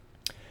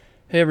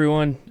Hey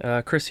everyone,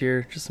 Chris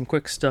here. Just some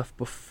quick stuff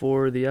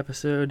before the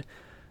episode.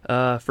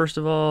 First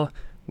of all,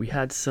 we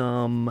had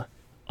some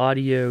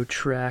audio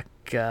track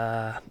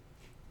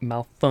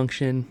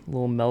malfunction, a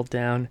little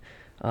meltdown.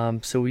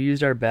 So we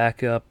used our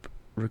backup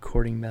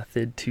recording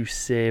method to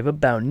save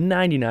about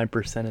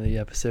 99% of the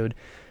episode.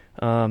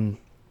 So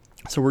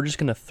we're just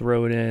going to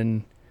throw it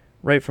in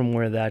right from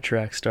where that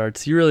track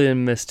starts. You really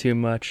didn't miss too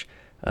much.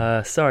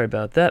 Sorry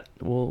about that.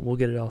 We'll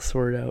get it all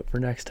sorted out for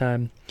next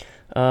time.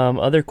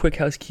 Other quick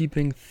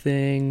housekeeping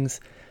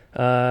things.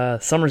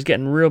 Summer's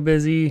getting real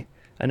busy.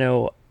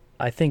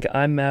 I think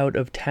I'm out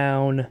of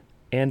town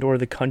and or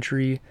the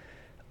country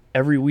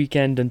every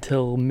weekend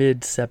until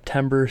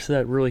mid-September, so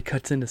that really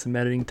cuts into some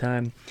editing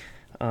time.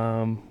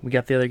 We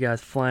got the other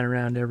guys flying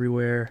around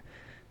everywhere.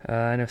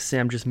 I know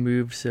Sam just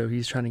moved, so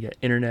he's trying to get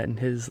internet in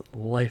his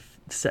life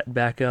set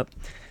back up.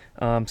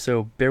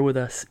 So bear with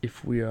us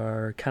if we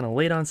are kind of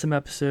late on some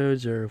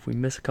episodes or if we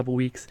miss a couple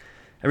weeks.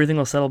 Everything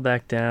will settle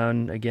back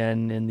down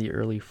again in the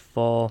early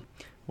fall.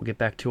 We'll get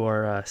back to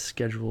our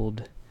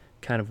scheduled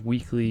kind of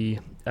weekly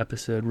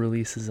episode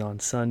releases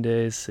on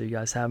Sundays, so you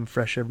guys have them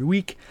fresh every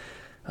week.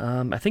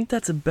 I think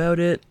that's about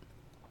it.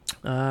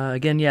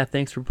 Again,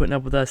 thanks for putting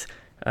up with us.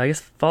 I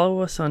guess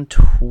follow us on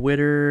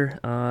Twitter.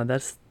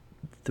 That's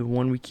the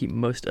one we keep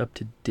most up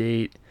to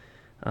date.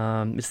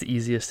 It's the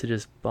easiest to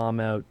just bomb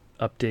out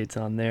updates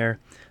on there.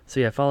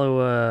 So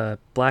follow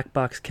Black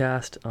Box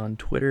Cast on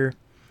Twitter.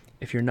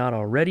 If you're not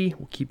already,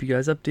 we'll keep you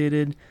guys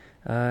updated.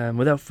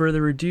 Without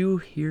further ado,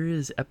 here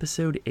is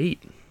episode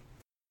 8.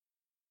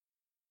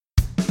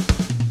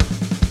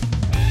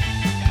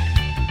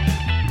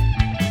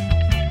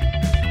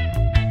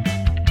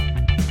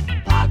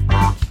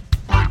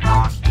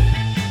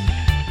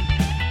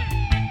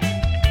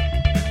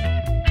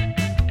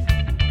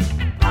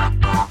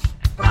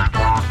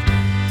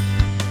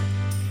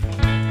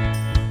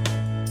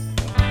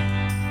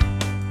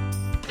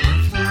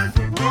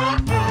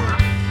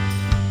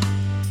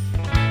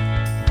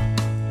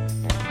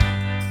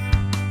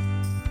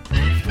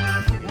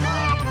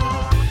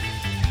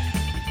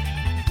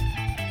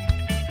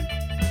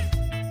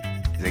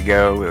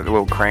 Go with a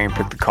little crane,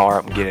 pick the car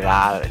up and get it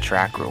out of the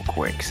track real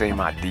quick.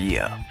 Same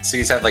idea. So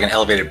you have like an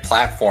elevated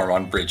platform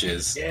on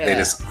bridges. Yeah. They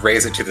just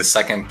raise it to the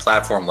second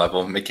platform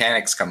level.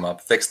 Mechanics come up,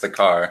 fix the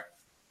car.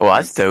 Well,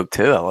 that's dope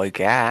too. I like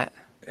that.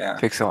 Yeah.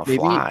 Fix it on the Maybe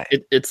fly.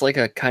 it's like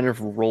a kind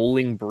of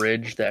rolling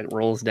bridge that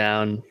rolls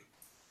down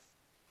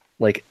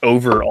like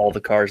over all the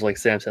cars, like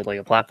Sam said, like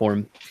a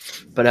platform,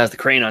 but has the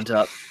crane on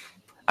top.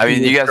 I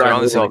mean, you guys are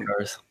on this.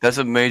 Cars. That's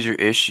a major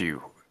issue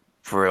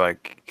for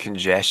like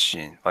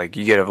congestion. Like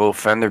you get a little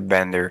fender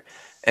bender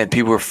and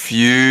people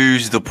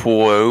refuse to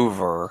pull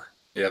over.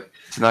 Yep.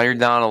 So now you're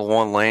down to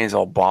one lane's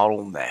all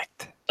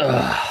bottlenecked.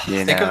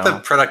 Think of the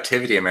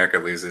productivity America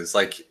loses.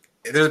 Like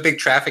there's a big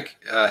traffic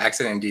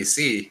accident in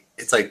DC.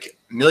 It's like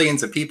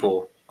millions of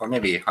people, or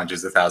maybe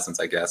hundreds of thousands,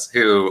 I guess,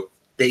 who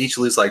they each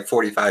lose like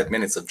 45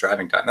 minutes of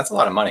driving time. That's a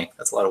lot of money.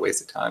 That's a lot of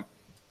wasted time.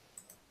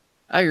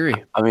 I agree.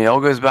 I mean, it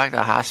all goes back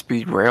to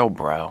high-speed rail,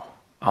 bro.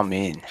 I'm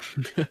in.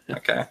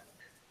 Okay.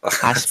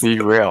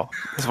 High-speed rail.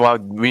 That's why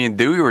me and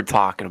Dewey were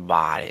talking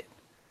about it.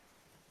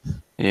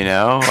 You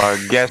know, our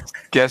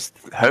guest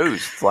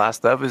host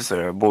last episode,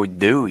 our boy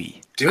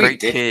Dewey. Dewey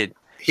Kid.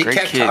 He Great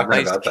kept kid. talking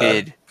Nice about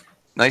kid. that.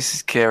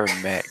 Nicest kid I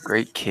ever met.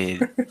 Great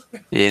kid.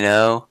 You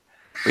know?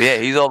 But yeah,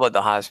 he's all about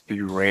the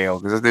high-speed rail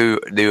because they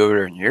do over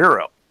there in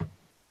Europe.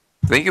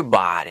 Think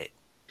about it.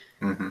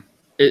 Mm-hmm.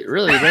 It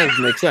really does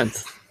make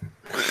sense.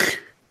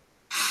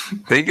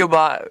 Think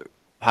about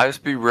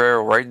high-speed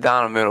rail right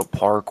down the middle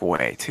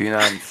Parkway,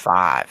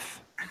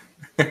 295.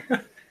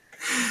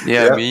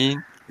 Yep. I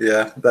mean?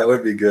 Yeah, that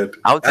would be good.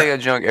 I would take that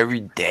junk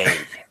every day.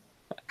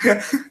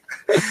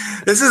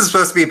 This is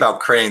supposed to be about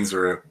cranes,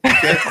 Rue.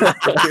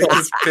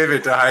 Just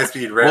pivot to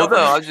high-speed rail. Well, no,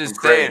 I was just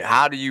from saying, cranes.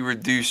 how do you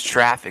reduce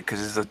traffic?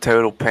 Because it's a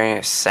total pain in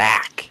the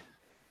sack.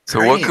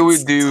 So what can we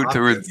Cranes, do stop to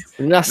it. reduce?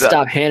 I'm gonna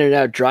stop handing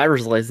out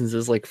driver's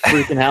licenses like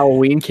freaking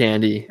Halloween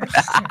candy.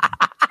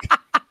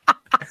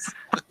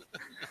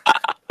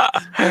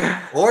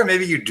 Or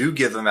maybe you do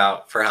give them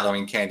out for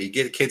Halloween candy.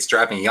 Get kids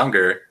driving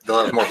younger.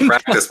 They'll have more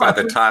practice by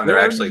the time they're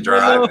actually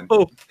driving.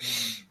 No.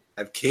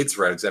 Have kids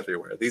roads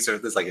everywhere. This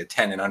is like a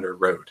 10 and under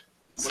road.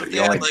 So What if,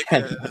 you they only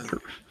had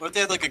what if they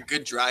had like a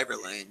good driver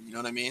lane? You know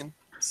what I mean?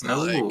 So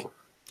like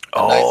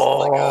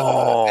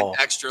Ooh. an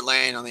extra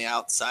lane on the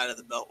outside of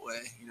the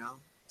beltway. You know.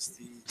 It's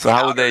the So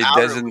how would they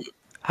outer loop.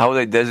 How would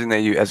they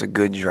designate you as a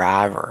good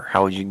driver?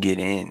 How would you get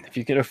in? If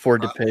you can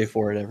afford to pay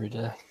for it every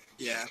day.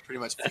 Yeah, pretty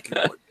much. If you can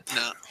afford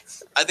no,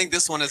 I think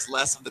this one is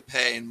less of the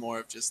pay and more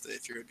of just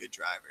if you're a good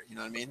driver. You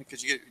know what I mean?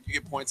 Because you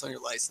get points on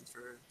your license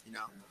for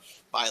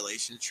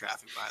violations,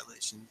 traffic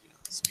violations,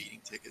 speeding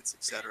tickets,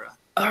 etc.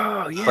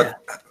 Oh yeah.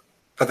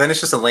 but then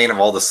it's just a lane of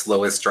all the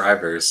slowest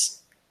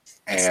drivers.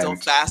 It's still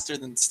And faster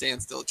than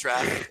standstill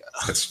traffic.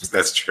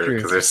 that's true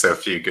because there's so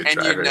few good And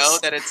drivers. you know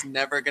that it's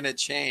never going to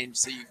change,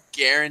 so you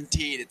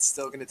guaranteed it's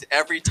still going to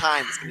every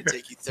time it's going to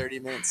take you 30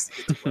 minutes to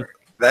get to work.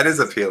 That is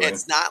appealing.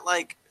 It's not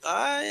like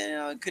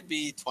it could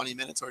be 20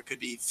 minutes or it could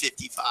be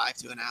 55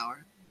 to an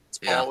hour. It's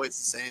always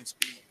the same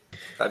speed.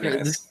 That'd be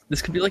nice.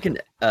 This could be like an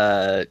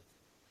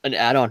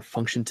add-on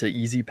function to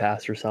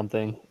EasyPass or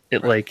something.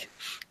 It like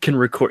can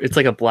record. It's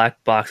like a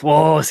black box.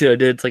 Whoa! See what I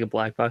did? It's like a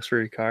black box for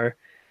your car.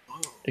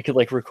 It could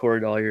like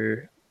record all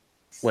your,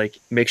 like,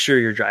 make sure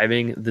you're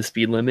driving the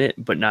speed limit,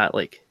 but not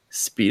like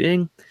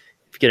speeding.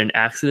 If you get in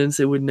accidents,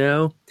 it would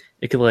know.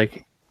 It could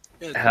like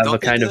have a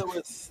kind of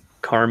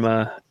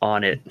karma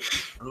on it.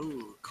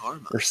 Oh,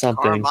 karma. Or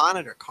something.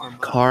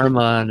 Car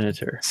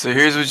monitor. So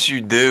here's what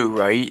you do,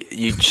 right?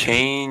 You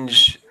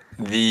change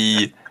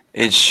the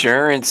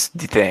insurance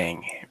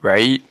thing,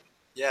 right?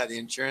 Yeah, the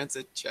insurance,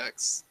 it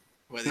checks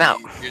whether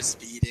you're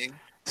speeding.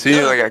 So you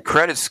have like a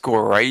credit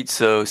score, right?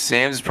 So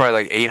Sam's is probably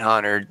like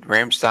 800.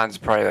 Ramstein's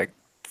probably like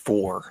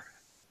 4,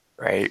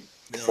 right?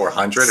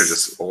 400 or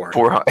just 4?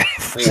 400.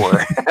 4.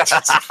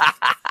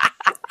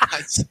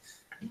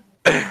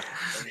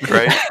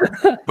 Right?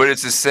 But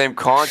it's the same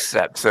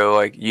concept. So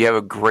like you have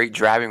a great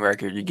driving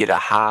record, you get a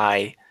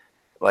high,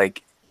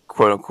 like,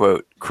 quote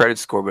unquote credit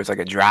score, but it's like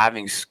a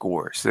driving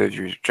score. So if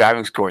your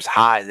driving score is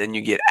high, then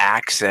you get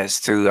access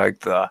to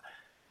like the,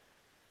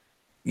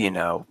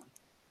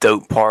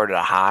 dope part of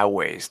the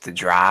highways to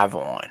drive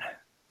on.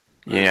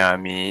 You know what I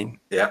mean?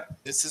 Yeah.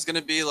 This is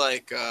gonna be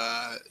like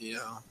I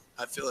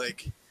feel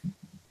like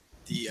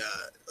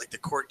the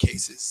court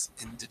cases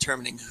in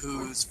determining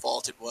whose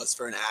fault it was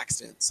for an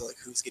accident. So like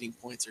who's getting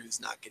points or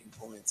who's not getting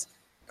points.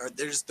 Or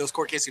those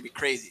court cases could be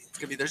crazy.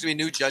 There's gonna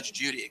be new Judge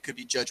Judy. It could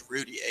be Judge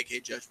Rudy, aka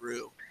Judge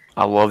Rue.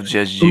 I love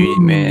Judge Judy,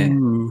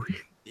 man.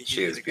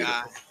 She is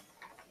beautiful.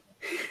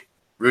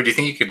 Rue, do you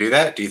think you could do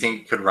that? Do you think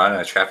you could run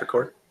a traffic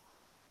court?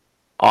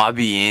 Oh, I'd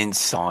be in,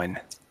 son.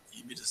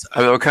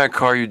 What kind of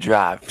car you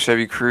drive?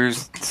 Chevy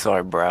Cruze?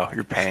 Sorry, bro.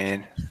 You're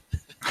paying.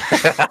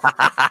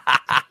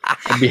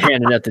 I'd be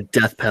handing out the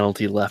death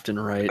penalty left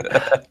and right.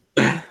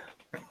 The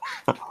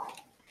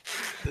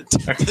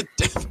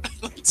death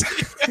penalty.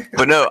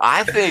 But no,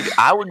 I think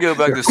I would go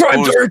back to school.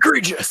 Crimes are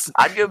egregious.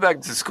 I'd go back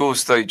to school to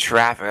study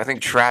traffic. I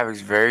think traffic's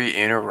very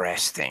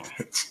interesting.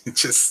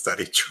 Just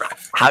study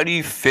traffic. How do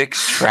you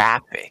fix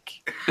traffic?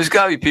 There's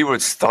got to be people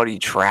that study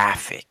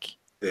traffic.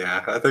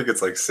 Yeah, I think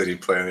it's like city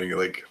planning,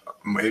 like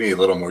maybe a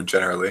little more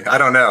generally. I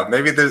don't know.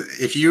 Maybe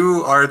if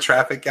you are a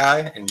traffic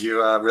guy and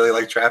you really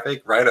like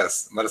traffic, write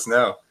us. Let us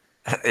know.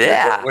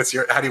 Yeah. What do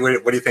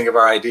you think of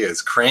our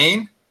ideas?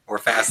 Crane or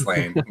fast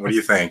lane? What do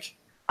you think?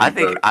 I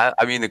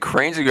mean, the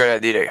crane's a great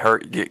idea to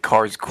get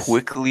cars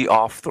quickly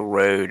off the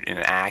road in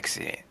an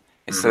accident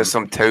instead of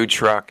some tow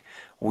truck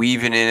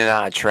weaving in and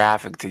out of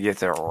traffic to get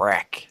to a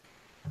wreck.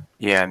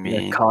 Yeah, I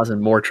mean, yeah,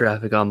 causing more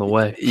traffic on the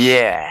way.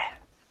 Yeah.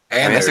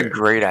 And that's a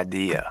great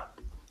idea.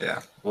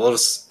 Yeah. Well,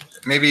 just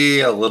maybe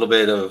a little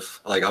bit of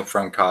like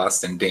upfront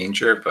cost and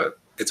danger, but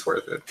it's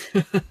worth it.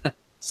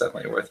 It's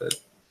definitely worth it.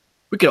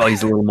 We could all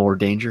use a little more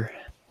danger.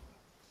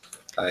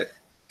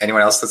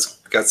 Anyone else that's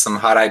got some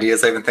hot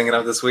ideas they've been thinking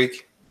of this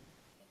week?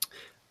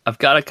 I've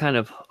got a kind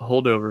of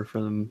holdover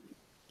from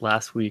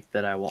last week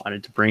that I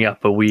wanted to bring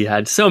up, but we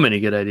had so many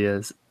good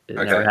ideas. It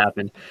never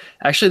happened.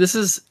 Actually, this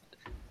is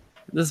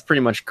pretty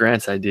much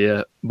Grant's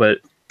idea, but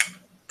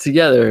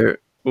together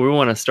we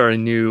want to start a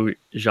new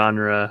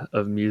genre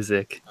of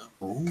music.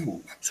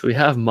 Ooh. So we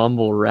have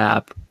mumble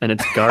rap, and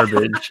it's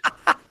garbage.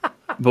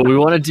 But we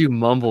want to do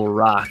mumble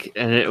rock,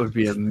 and it would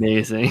be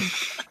amazing.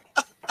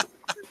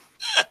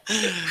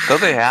 Don't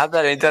they have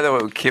that? Ain't that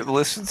what Kip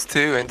listens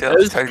to? Ain't that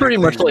it's pretty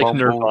much like mumble?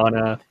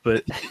 Nirvana,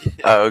 but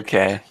oh,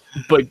 okay.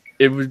 But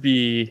it'd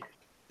be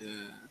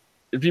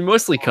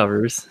mostly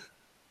covers.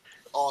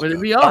 But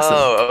it'd be awesome.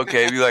 Oh,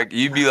 okay.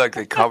 You'd be like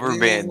the cover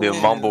band doing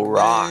mumble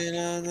rock.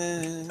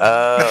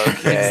 Oh,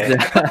 okay.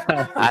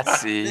 I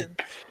see.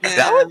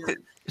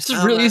 It's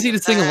just really easy to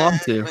sing along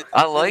to.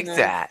 I like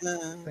that.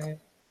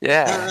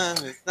 Yeah.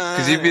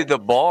 Because you'd be at the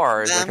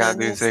bar, they kind of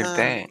do the same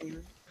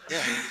thing.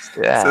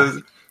 Yeah.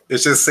 So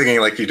it's just singing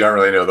like you don't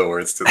really know the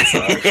words to the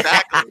song.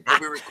 Exactly.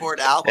 When we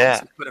record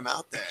albums, we put them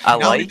out there. I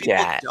like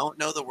that. Don't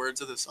know the words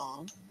of the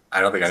song. I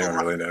don't think anyone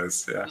really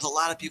knows. Yeah. There's a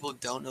lot of people who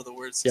don't know the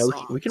words to the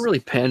song. We can really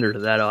pander to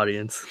that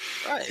audience.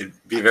 Right. It'd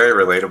be very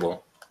relatable.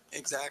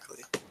 Exactly.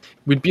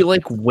 We'd be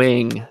like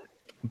Wing,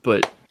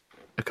 but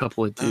a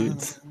couple of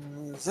dudes.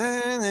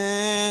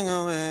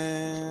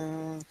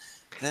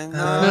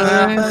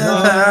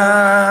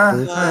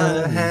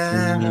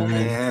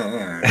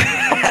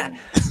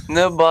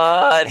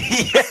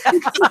 Nobody.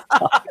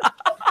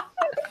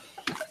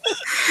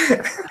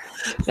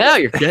 Now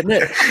you're getting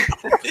it.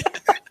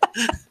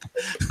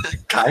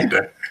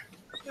 Kinda.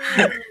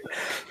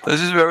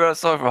 This is remember that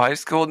song from high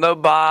school.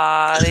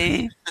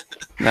 Nobody.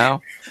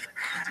 No.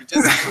 You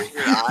just put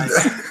your eyes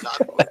on the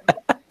top.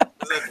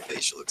 That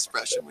facial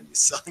expression when you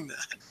sung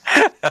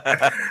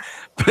that.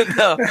 But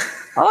no,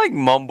 I like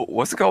mumble.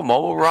 What's it called?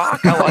 Mumble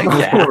rock. I like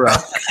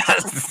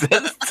that.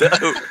 That's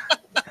dope.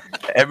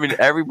 I mean,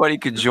 everybody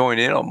could join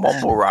in on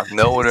mumble rock.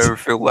 No one ever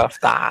feel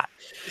left out.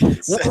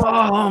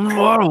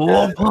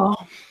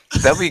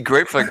 That'd be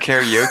great for a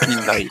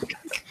karaoke night.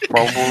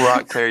 Mumble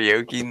rock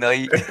karaoke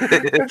night.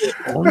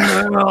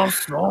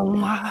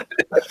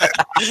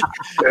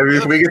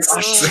 We could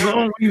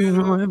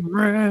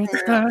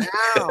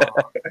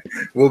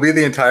we'll be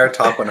the entire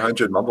top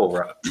 100 mumble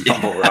rock.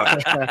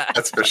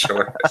 That's for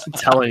sure. I'm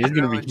telling you, he's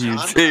gonna be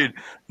huge. Dude,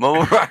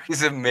 Mumble rock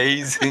is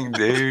amazing,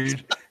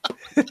 dude.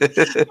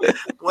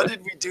 What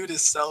did we do to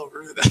sell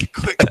Rue that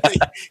quickly?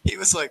 He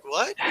was like,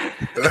 "What?" Now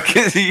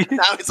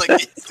he's like,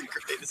 "It's the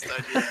greatest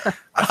idea."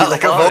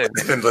 I've always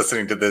been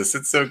listening to this.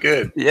 It's so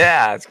good.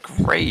 Yeah, it's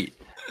great.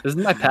 This is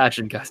my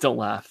passion, guys. Don't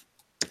laugh.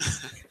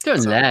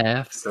 Don't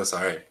laugh. So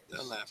sorry.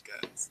 Don't laugh,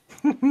 guys.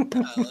 I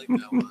like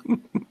that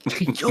one.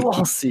 You'll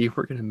all see.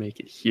 We're gonna make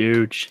it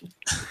huge.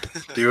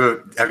 Have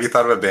you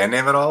thought of a band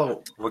name at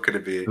all? What could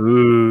it be?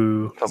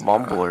 Ooh. The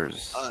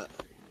Mumblers.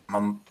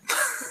 Mumble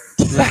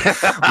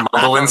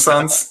and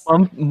Sons.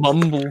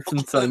 Mumbles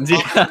and Sons.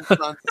 Yeah. Mumble and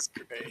Sons is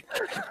great.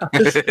 I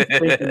was just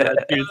thinking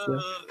that too, so.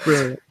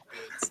 Brilliant.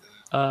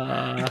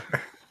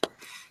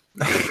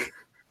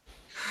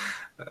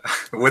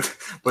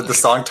 Would the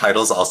song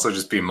titles also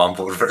just be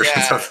mumbled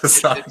versions of the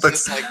song? It's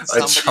just like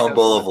a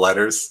jumble of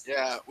letters.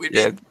 Yeah, we'd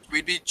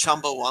be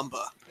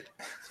Chumbawamba.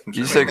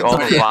 You take all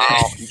the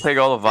vowels. You take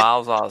all the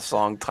vowels out of the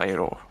song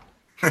title.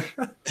 You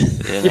know?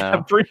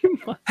 Yeah, pretty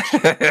much.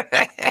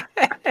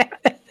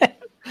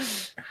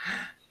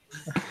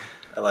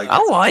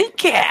 I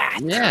like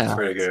it. Yeah. It's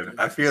pretty good.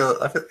 I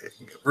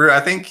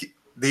think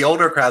the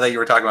older crowd that you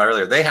were talking about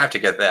earlier, they have to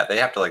get that. They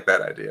have to like that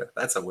idea.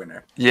 That's a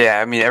winner.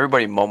 Yeah, I mean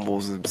everybody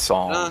mumbles the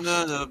song.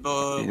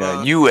 You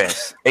know,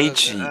 U.S.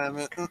 H-E.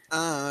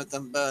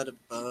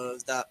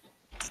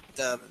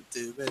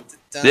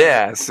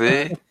 Yeah,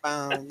 see?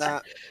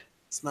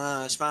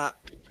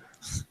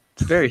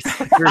 Very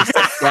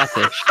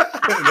slappish.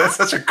 That's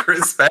such a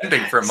crisp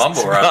ending for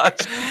mumble rock.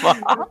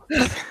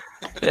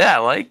 Yeah, I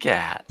like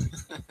that.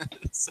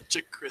 Such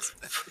a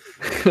crisp.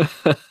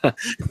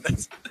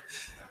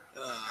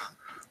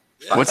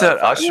 What's that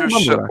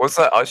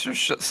Usher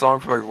song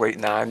from like late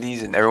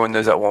 '90s? And everyone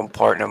knows that one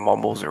part and it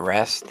mumbles the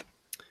rest.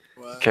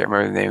 What? Can't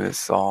remember the name of the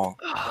song.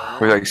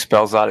 Where he like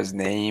spells out his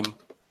name,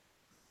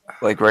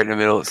 like right in the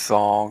middle of the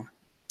song.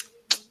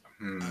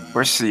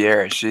 Where's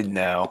Sierra? She'd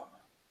know.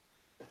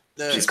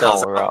 She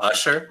spells out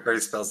Usher, or he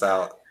spells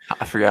out.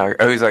 I forgot.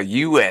 Oh, he's like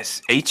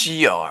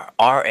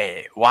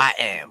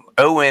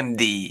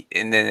USHERRAYMOMD,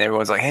 and then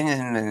everyone's like,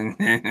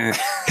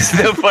 because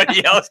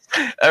nobody else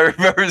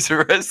remembers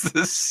the rest of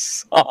the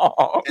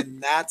song.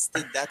 And that's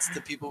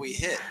the people we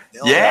hit.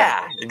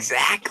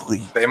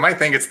 Exactly. They might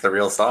think it's the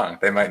real song.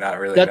 They might not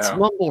really That's know.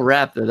 mumble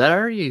rap, though. That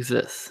already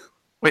exists.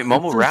 Wait,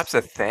 mumble rap's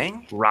a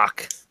thing?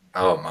 Rock.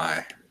 Oh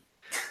my.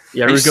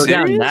 Yeah, we go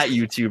down that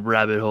YouTube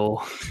rabbit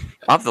hole.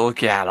 I'll have to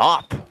look that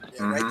up.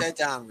 Yeah, write that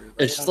down.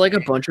 It's just like a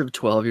bunch of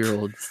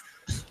 12-year-olds.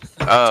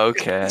 Oh,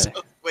 okay.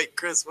 Wait,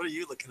 Chris, what are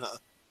you looking up?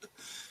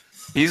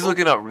 He's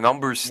looking up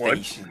number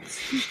stations.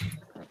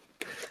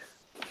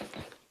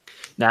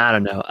 Nah, I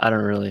don't know.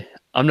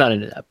 I'm not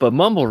into that. But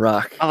mumble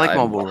rock. I like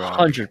mumble rock.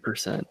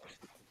 100%.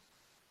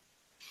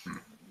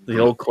 The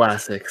old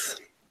classics.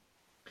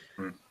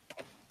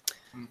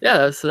 Yeah,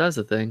 that's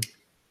the thing.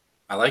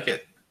 I like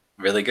it.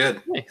 Really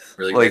good. Nice.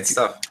 Really Like, great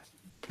stuff.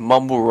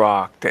 Mumble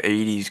rock, the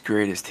 80s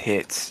greatest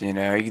hits, you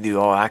know, you can do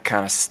all that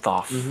kind of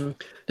stuff.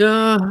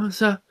 Yeah.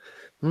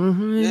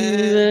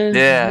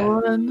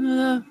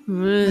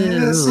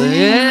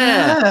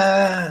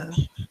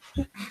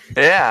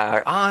 Yeah,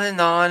 like, on and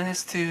on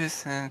his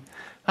twosome.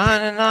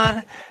 On and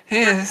on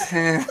his.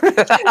 You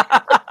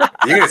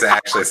guys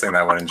actually sing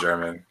that one in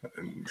German.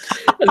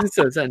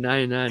 So it's at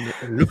 99.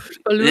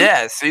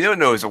 Yeah, so you don't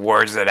know the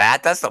words of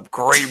that. That's a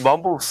great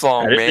mumble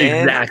song,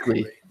 man.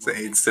 Exactly. It's an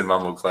instant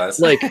mumble class.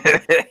 Like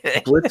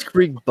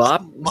Blitzkrieg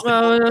Bop.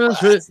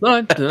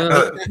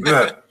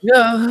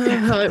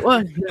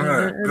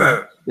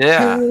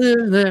 Yeah.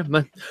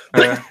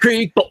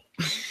 Blitzkrieg Bop.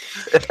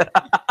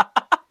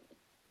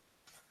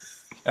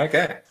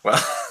 Okay,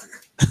 well.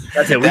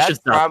 That's it. That's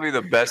probably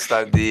the best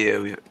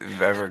idea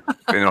we've ever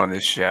been on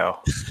this show.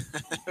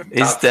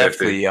 It's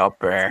definitely up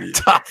there.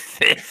 Top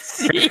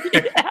 50.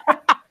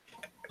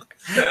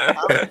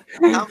 How many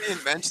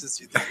inventions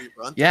do you think we've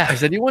run? Yeah,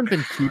 has anyone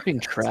been keeping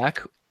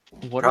track?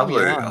 What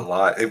Probably are we on? a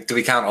lot. Do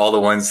we count all the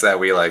ones that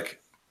we like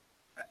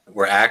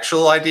were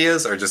actual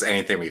ideas or just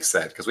anything we've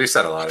said? Because we've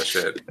said a lot of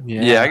shit.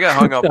 Yeah, I got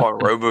hung up on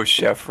Robo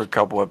Chef for a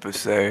couple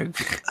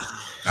episodes.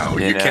 Oh,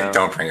 you can't.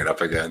 Don't bring it up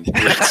again.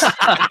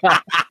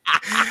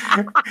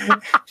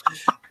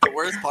 The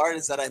worst part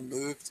is that I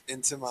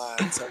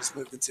just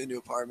moved into a new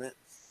apartment,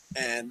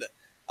 and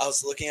I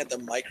was looking at the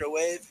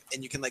microwave,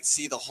 and you can like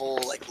see the whole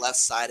like left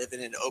side of it,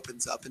 and it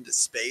opens up into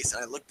space.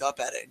 And I looked up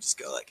at it and just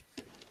go like,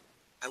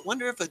 I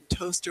wonder if a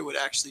toaster would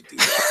actually do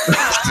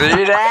that.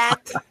 See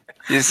that?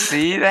 You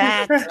see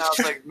that? And I was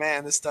like,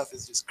 man, this stuff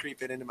is just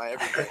creeping into my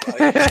everyday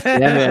life. Yeah,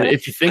 man.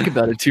 If you think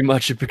about it too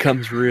much, it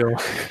becomes real.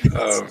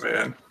 Oh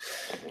man,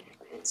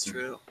 it's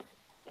true.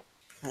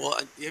 Well,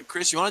 yeah,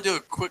 Chris, you want to do a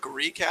quick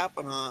recap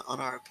on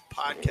our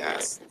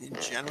podcast in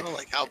general,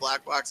 like how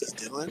Black Box is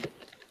doing?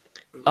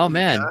 Oh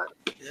man,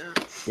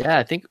 Yeah.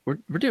 I think we're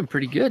doing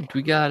pretty good.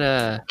 We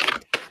got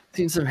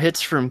seen some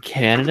hits from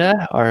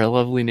Canada, our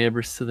lovely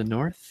neighbors to the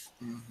north.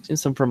 Seen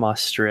some from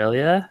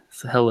Australia.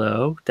 So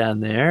hello down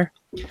there.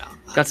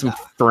 Got some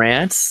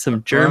France,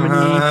 some Germany.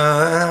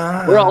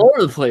 We're all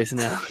over the place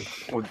now.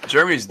 Well,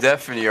 Germany's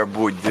definitely our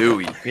boy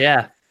Dewey.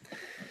 Yeah.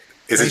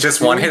 Is it just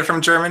one hit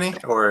from Germany,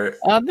 or?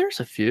 There's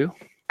a few.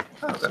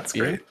 Oh, that's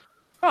great.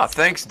 Oh,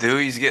 thanks,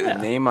 Dewey. He's getting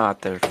the name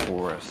out there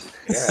for us.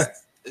 Yeah,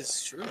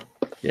 It's true.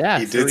 Yeah.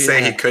 he did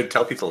say he could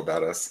tell people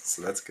about us,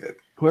 so that's good.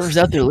 Whoever's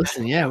out there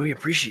listening, yeah, we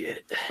appreciate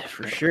it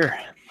for sure.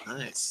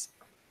 Nice.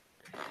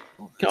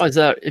 You can always,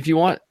 if you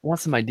want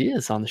some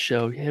ideas on the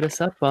show, hit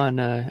us up on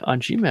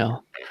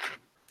Gmail.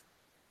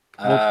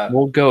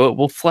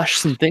 We'll flesh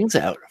some things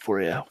out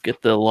for you.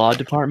 Get the law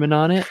department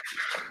on it.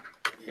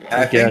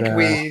 I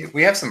think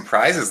we have some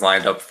prizes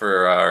lined up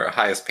for our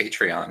highest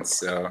Patreons.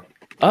 So.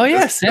 Oh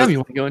yeah, Sam, you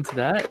want to go into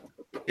that?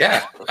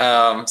 Yeah.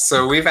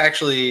 So we've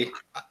actually,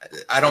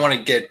 I don't want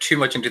to get too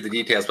much into the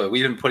details, but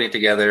we've been putting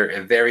together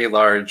a very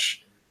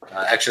large,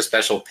 extra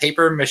special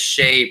paper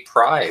mache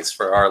prize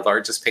for our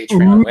largest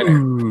Patreon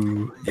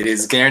winner. It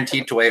is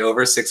guaranteed to weigh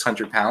over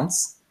 600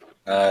 pounds.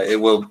 It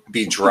will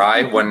be dry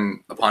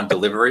upon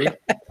delivery.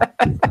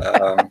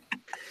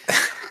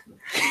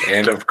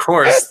 And of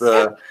course,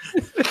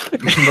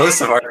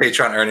 most of our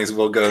Patreon earnings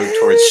will go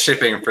towards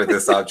shipping for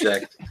this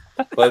object.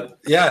 But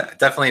yeah,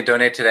 definitely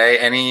donate today.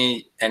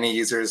 Any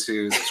users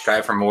who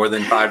subscribe for more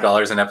than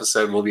 $5 an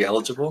episode will be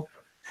eligible.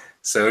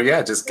 So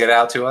yeah, just get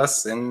out to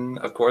us, and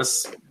of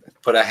course,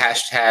 put a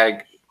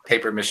hashtag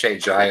paper mache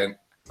giant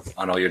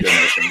on all your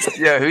donations.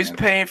 Yeah, who's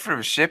paying for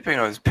the shipping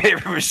on this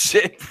paper mache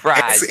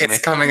prize? It's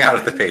coming out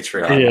of the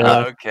Patreon. Yeah.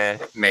 Oh, okay.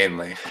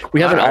 Mainly. We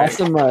have an All right.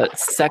 awesome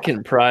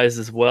second prize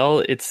as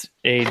well. It's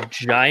a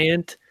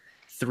giant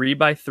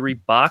 3x3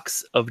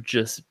 box of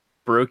just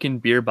broken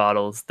beer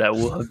bottles that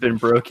will have been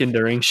broken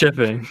during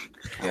shipping.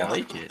 Yeah. I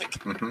like it.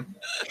 Mhm.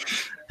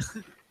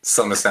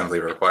 Some assembly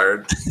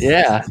required.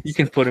 Yeah, you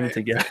can put them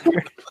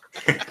together.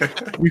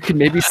 You can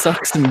maybe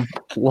suck some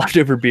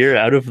leftover beer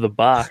out of the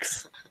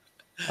box.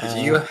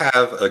 If you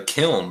have a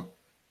kiln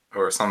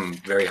or some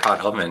very hot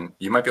oven,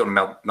 you might be able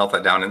to melt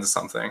that down into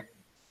something.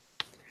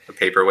 A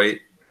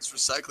paperweight. It's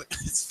recycling.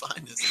 It's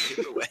fine. It's a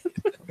paperweight.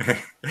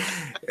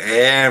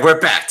 And we're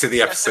back to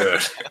the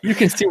episode. You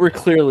can see we're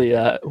clearly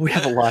we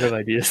have a lot of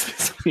ideas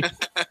this week.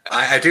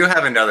 I do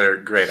have another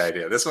great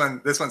idea. This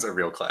one's a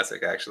real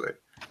classic, actually.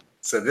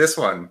 So this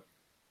one,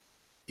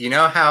 you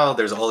know how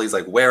there's all these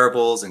like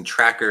wearables and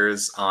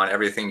trackers on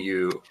everything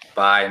you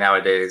buy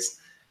nowadays,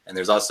 and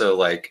there's also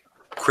like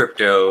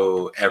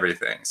crypto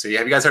everything. So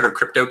have you guys heard of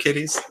crypto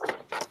kitties?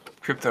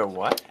 Crypto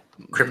what?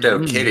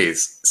 Crypto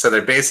kitties. So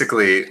they're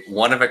basically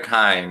one of a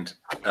kind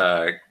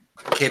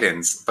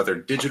kittens, but they're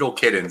digital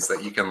kittens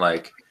that you can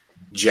like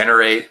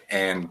generate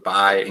and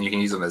buy, and you can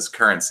use them as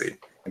currency,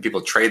 and people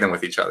trade them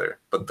with each other,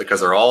 but because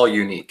they're all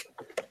unique.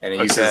 And it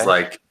uses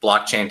like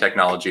blockchain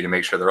technology to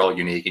make sure they're all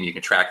unique, and you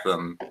can track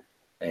them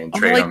and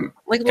trade them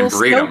like and little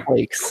breed them.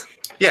 snowflakes.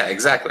 Yeah,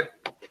 exactly.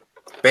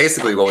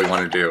 Basically, what we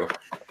want to do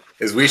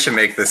is we should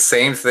make the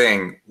same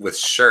thing with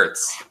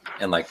shirts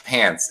and like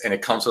pants, and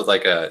it comes with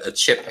like a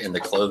chip in the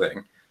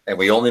clothing, and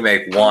we only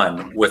make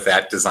one with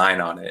that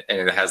design on it, and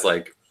it has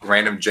like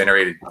random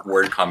generated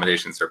word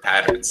combinations or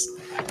patterns,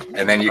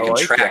 and then you can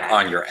track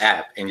on your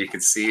app, and you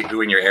can see who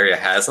in your area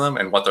has them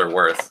and what they're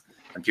worth,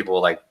 and people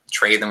will like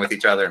trade them with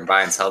each other and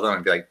buy and sell them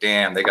and be like,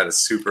 damn, they got a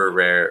super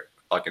rare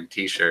fucking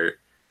t-shirt,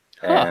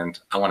 and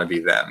I want to be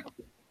them.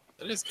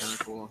 That is kind of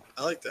cool.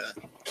 I like that.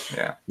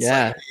 Yeah.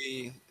 Yeah.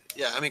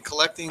 I mean,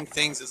 collecting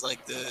things is like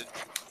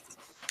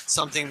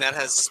something that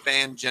has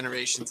spanned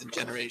generations and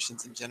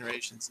generations and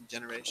generations and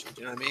generations.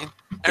 You know what I mean?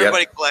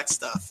 Everybody collects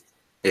stuff.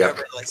 Yeah.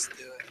 Everybody likes to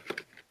do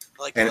it.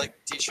 I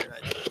like the t-shirt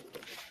idea.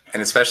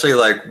 And especially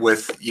like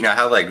with, you know,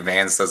 how like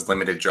Vans does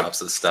limited drops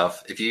of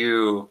stuff. If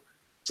you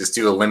just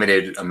do a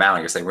limited amount,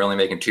 you're saying we're only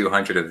making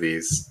 200 of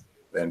these,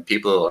 then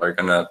people are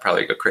going to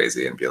probably go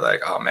crazy and be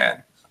like, oh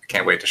man, I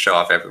can't wait to show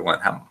off everyone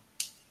how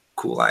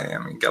cool I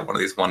am and get one of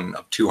these 1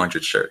 of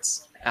 200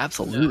 shirts.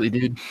 Absolutely,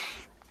 dude.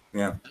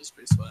 Yeah. That's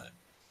pretty sweat.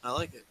 I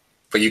like it.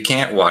 But you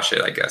can't wash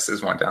it, I guess,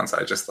 is one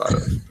downside I just thought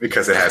of,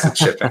 because it has a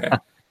chip in it.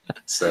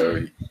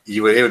 So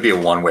it would be a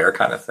one-wear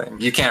kind of thing.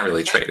 You can't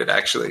really trade it,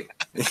 actually.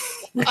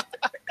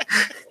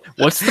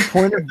 What's the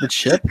point of the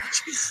chip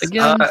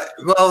again?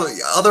 Well,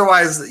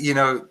 otherwise, you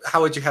know, how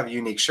would you have a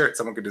unique shirt?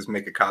 Someone could just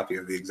make a copy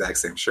of the exact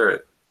same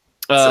shirt.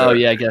 Oh,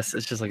 yeah, I guess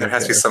it's just like there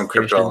has to be some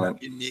crypto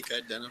element. Unique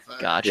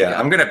identifier. Gotcha. Yeah,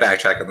 I'm going to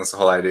backtrack on this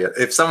whole idea.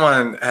 If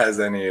someone has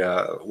any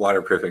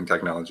waterproofing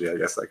technology, I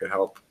guess I could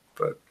help.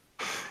 But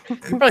You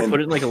can probably put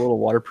it in like a little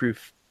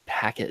waterproof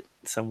packet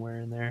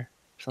somewhere in there.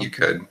 You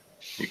could.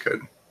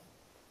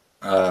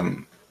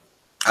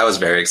 I was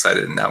very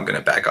excited, and now I'm going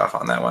to back off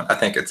on that one. I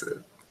think it's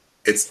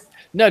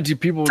no, do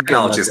people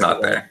technology's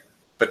not there,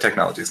 but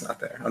technology's not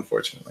there,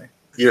 unfortunately.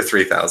 Year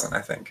 3000, I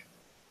think.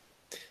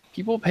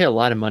 People pay a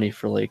lot of money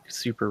for like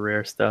super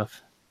rare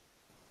stuff.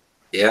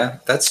 Yeah,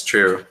 that's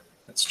true.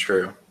 That's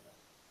true.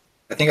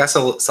 I think I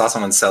saw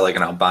someone sell like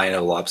an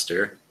albino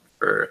lobster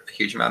for a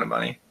huge amount of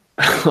money.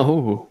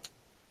 Oh.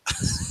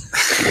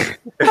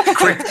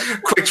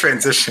 quick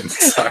transition.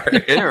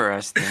 Sorry.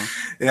 Interesting.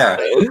 Yeah.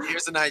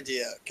 Here's an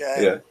idea,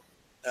 okay?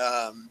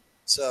 Yeah.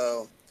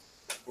 So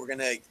we're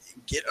gonna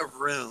get a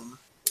room,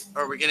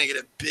 or we're gonna get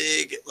a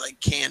big like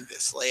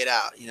canvas laid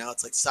out. You know,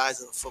 it's like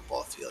size of a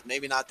football field.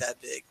 Maybe not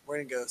that big.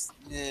 We're gonna go,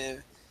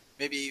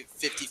 maybe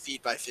 50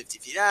 feet by 50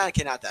 feet.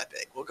 Okay, not that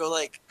big. We'll go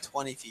like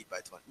 20 feet by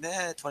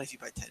 20. 20 feet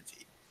by 10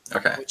 feet.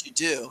 Okay. What you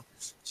do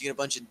is you get a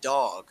bunch of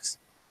dogs,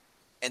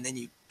 and then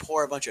you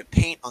pour a bunch of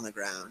paint on the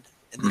ground,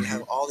 and then you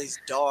have all these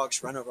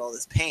dogs run over all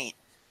this paint,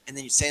 and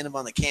then you sand them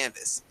on the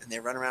canvas, and they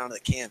run around on the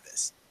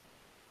canvas,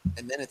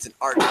 and then it's an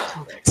art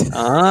project.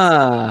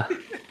 Ah.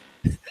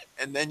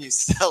 And then you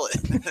sell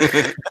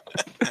it.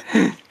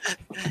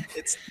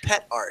 It's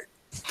pet art.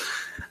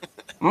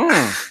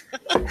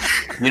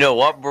 You know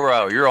what,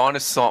 bro? You're onto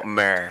something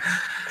there.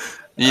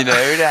 You know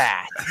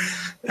that.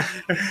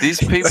 These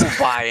people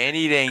buy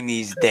anything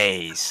these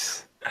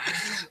days.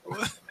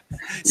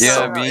 Yeah,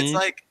 So, I mean, it's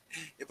like,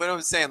 but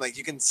I'm saying, like,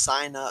 you can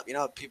sign up. You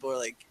know, people are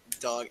like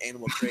dog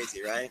animal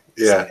crazy, right?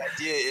 Yeah. So the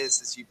idea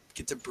is you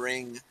get to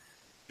bring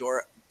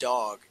your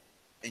dog,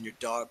 and your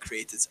dog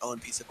creates its own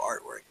piece of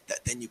artwork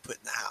that then you put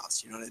in the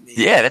house. You know what I mean?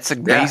 yeah, that's an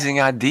amazing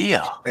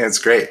idea. Yeah, it's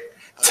great.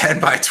 10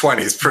 by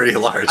 20 is pretty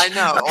large. I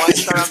know. Oh, I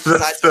start off the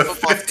size of a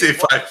football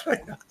 55.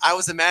 field. I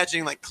was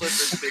imagining like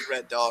Clifford's big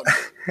red dog,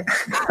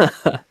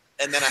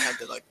 and then I had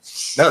to like.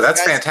 No,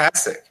 that's You guys-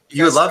 fantastic. you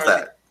You would guys love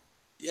started- that.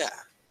 Yeah.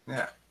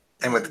 Yeah.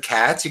 And with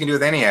cats, you can do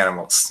with any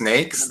animal.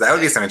 Snakes, that would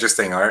be some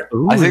interesting art.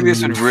 I think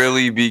this would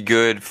really be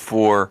good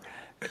for,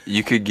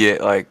 you could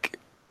get like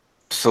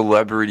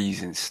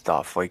celebrities and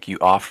stuff. Like you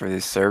offer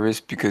this service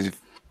because,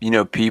 you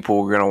know, people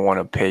are going to want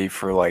to pay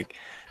for like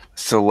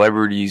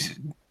celebrities'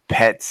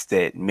 pets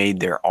that made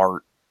their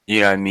art. You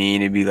know what I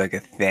mean? It'd be like a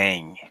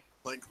thing.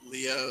 Like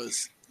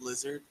Leo's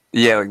lizard.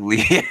 Yeah, like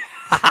Lee.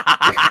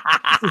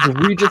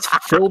 Regis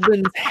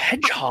Philbin's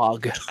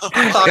hedgehog.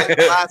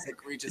 Classic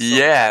Regis.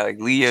 Yeah, like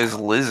Leo's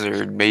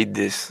lizard made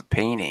this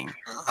painting.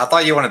 I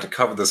thought you wanted to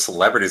cover the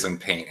celebrities in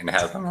paint and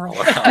have them roll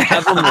around.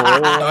 Have them roll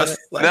I on was it.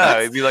 like, No,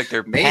 it'd be like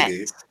their maybe.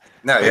 pets.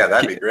 No, yeah,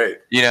 that'd be great.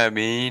 You know what I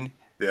mean?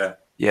 Yeah.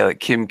 Yeah, like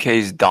Kim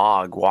K's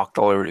dog walked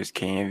all over this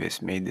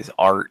canvas, made this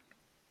art.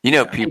 You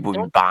know, people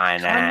would be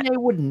buying that. Kanye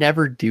would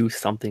never do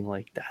something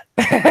like that.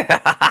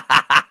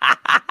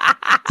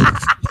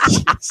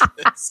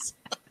 Jesus.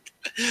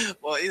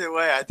 Well, either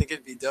way, I think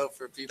it'd be dope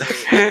for people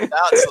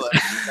without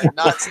celebrities, like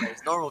not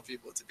celebrities, normal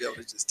people, to be able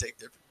to just take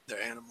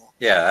their animal.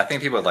 Yeah, I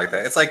think people would like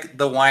that. It's like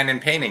the wine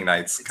and painting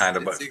nights, kind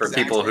of, but it's for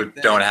exactly people who the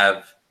thing. don't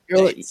have.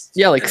 You're like- dates.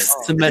 yeah, like Yeah.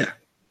 cement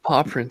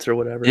paw prints or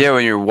whatever. Yeah,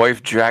 when your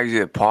wife drags you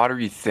to the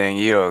pottery thing,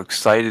 you know,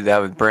 excited to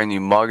have a brand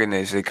new mug, and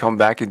they say, come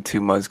back in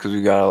 2 months because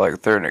we got to like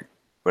throw in a,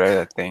 whatever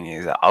that thing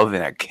is, an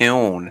oven, a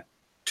kiln.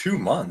 2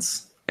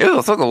 months. It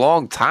took a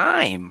long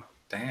time.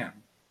 Damn.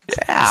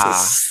 Yeah.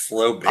 This is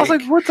slow bake. I was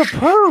like, what the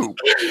poop?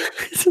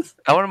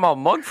 I want my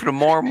mug for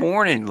tomorrow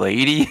morning,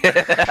 lady.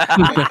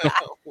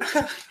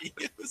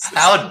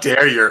 How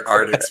dare your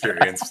art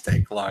experience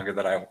take longer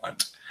than I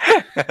want?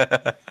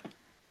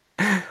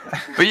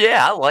 But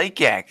yeah, I like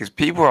that because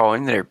people are all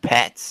into their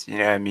pets. You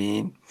know what I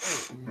mean?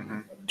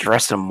 Mhm.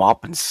 Dress them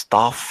up and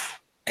stuff.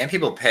 And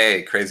people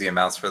pay crazy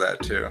amounts for that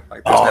too.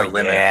 Like there's no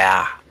limit.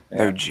 Yeah.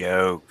 No Yeah.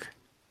 joke.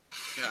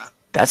 Yeah.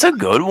 That's a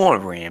good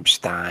one,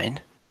 Rammstein.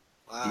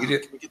 Wow. You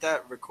did- Can we get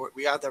that record?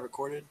 We got that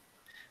recorded.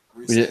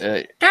 We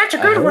did, That's a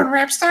good one,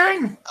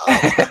 Rapstein. Oh,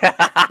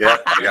 Yeah,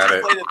 I got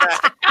it. played it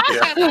back.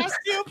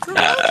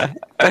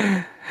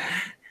 Yeah.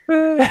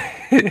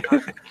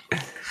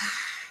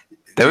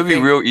 That would be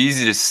real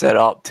easy to set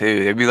up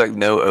too. There'd be like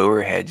no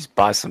overhead. Just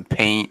buy some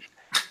paint,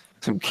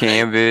 some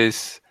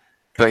canvas.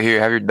 But here,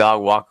 have your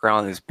dog walk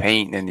around with this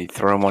paint, and then you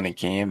throw them on the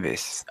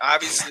canvas.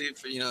 Obviously,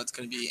 for it's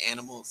going to be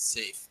animal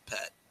safe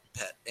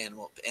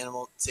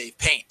animal safe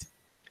paint.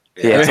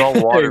 Yeah, it's all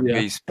Yeah.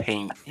 water-based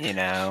paint, you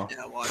know.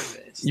 Yeah, water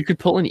based. You could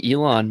pull an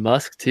Elon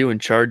Musk too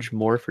and charge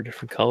more for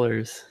different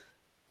colors.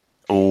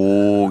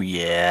 Oh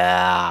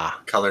yeah.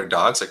 Color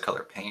dogs or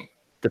color paint?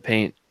 The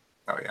paint.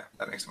 Oh yeah,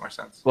 that makes more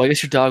sense. Well, I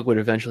guess your dog would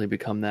eventually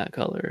become that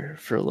color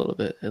for a little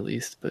bit at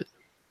least, but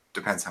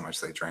Depends how much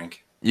they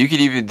drink. You could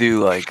even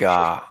do like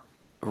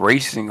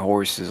racing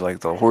horses, like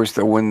the horse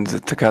that wins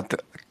the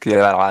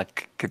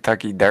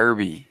Kentucky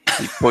Derby.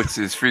 He puts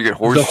his freaking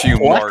horseshoe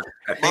what? mark.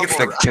 I think it's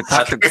The the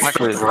Kentucky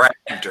Kentucky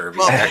Brag Derby,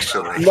 Well,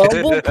 actually.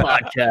 Mobile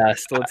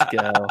podcast. Let's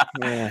go.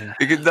 Yeah.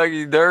 The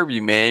Kentucky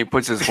Derby, man. He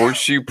puts his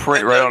horseshoe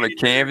print right on the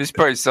canvas.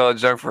 Probably sell a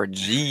junk for a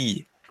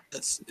G.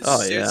 It's Oh,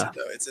 seriously, yeah.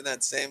 though. It's in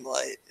that same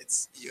light.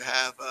 You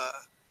have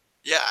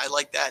yeah, I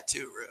like that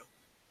too, Rue.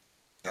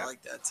 Yeah. I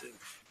like that too.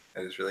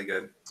 That is really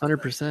good.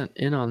 100%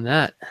 in on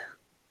that.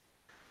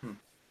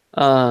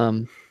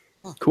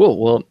 Cool.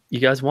 Well, you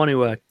guys want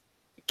to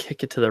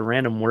kick it to the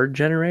random word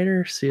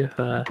generator? See if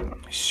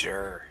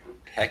Sure.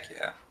 Heck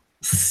yeah.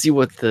 see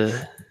what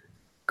the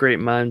great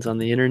minds on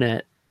the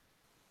internet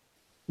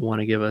want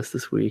to give us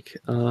this week.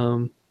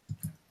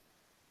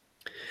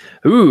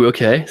 Ooh,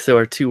 okay. So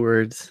our 2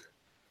 words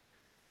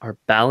are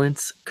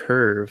balance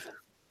curve.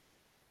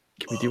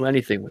 Can we do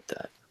anything with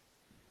that?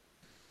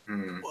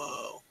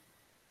 Whoa.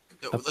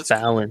 Yo, A let's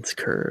balance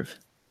curve.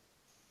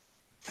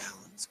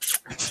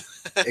 balance.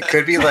 It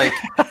could be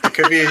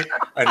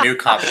a new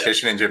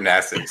competition in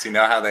gymnastics. You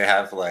know how they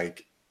have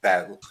like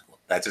that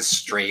just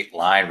straight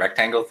line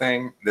rectangle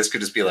thing? This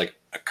could just be like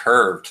a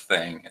curved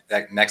thing at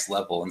that next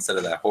level instead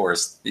of that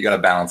horse. You got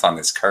to balance on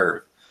this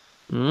curve.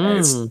 And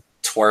it's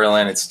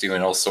twirling. It's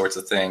doing all sorts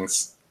of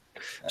things.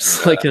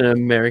 It's like an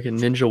American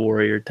Ninja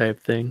Warrior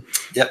type thing.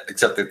 Yep,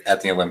 except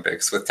at the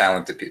Olympics with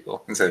talented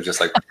people instead of just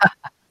like.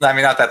 I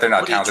mean, not that they're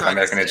not talented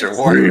American Ninja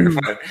Warrior,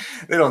 but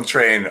they don't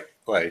train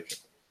like.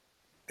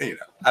 They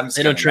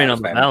don't train on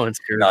the balance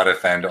curve. Not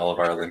offend all of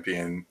our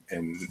Olympian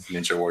and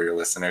Ninja Warrior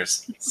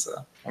listeners. So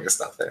I'm gonna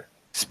stop there.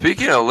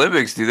 Speaking of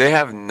Olympics, do they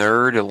have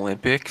Nerd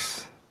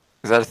Olympics?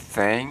 Is that a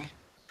thing?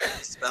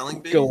 Spelling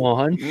bee? Go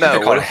on. No.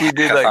 What if we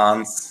did like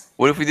hackathons.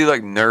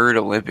 Nerd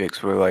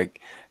Olympics, where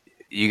like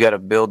you got to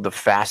build the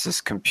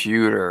fastest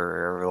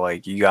computer, or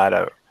like you got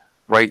to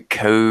write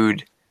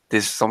code,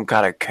 some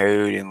kind of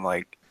code in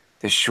like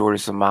the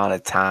shortest amount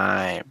of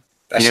time.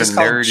 That's just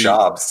called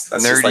jobs.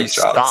 That's nerdy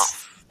just like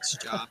jobs.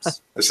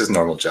 Jobs. It's just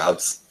normal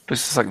jobs.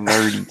 It's just like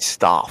nerdy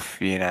stuff,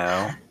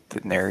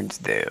 that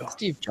nerds do.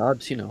 Steve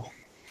Jobs,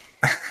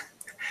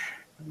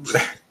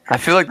 I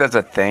feel like that's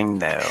a thing,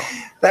 though.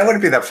 That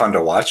wouldn't be that fun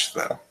to watch,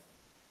 though.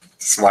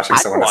 Just watching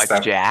I'd someone watch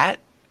that.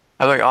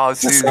 I'm like, oh,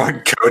 just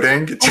someone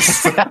coding.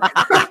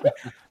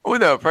 Well,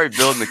 no, probably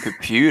building the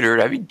computer.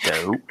 That'd be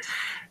dope.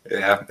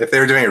 Yeah, if they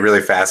were doing it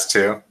really fast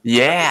too.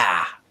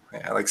 Yeah,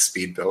 like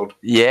speed build.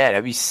 Yeah,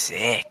 that'd be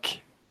sick.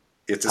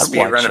 You have to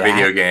speed run a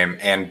video game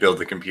and build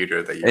the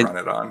computer that you run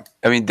it on.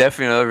 I mean,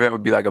 definitely another event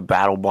would be like a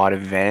BattleBot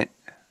event.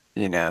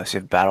 So you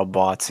have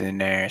BattleBots in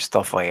there,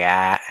 stuff like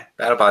that.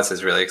 BattleBots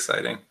is really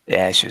exciting.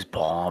 Yeah, it's just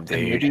bomb, dude.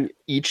 And maybe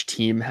each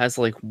team has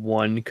like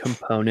one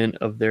component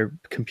of their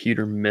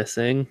computer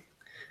missing,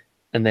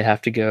 and they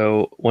have to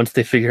go, once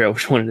they figure out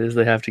which one it is,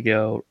 they have to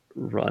go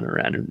run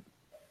around and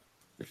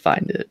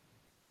find it.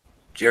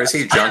 Do you ever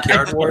see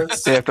Junkyard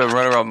Wars? They have to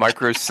run around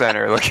Micro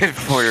Center looking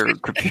for your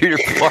computer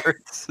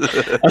parts.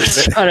 I'm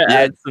just trying to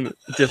add some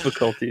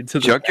difficulty to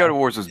the Junkyard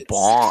Wars was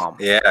bomb.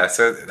 Yeah,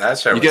 so that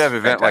show. You could have an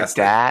event like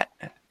that.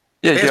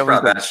 Yeah, you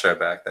brought that show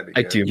back. That'd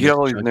be good. You get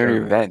all these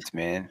nerdy events,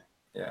 man.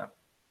 Yeah.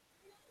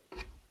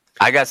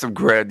 I got some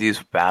great ideas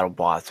for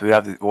BattleBots.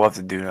 We'll have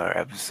to do another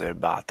episode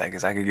about that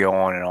because I could go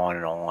on and on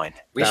and on.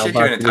 We should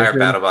do an entire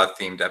BattleBot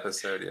themed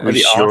episode. Yeah. We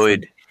should.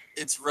 Awesome.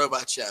 It's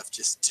Robot Chef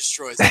just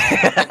destroys it.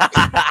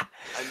 I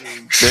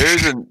mean,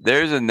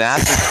 there's a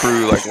NASA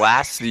crew like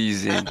last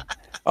season,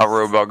 a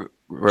Robo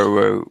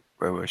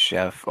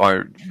Chef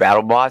or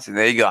BattleBots, and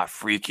they got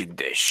freaking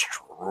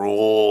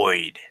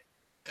destroyed.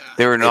 Yeah.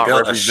 They were not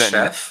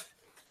representing.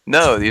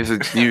 No, there's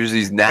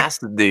these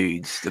NASA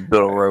dudes that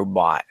built a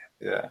robot.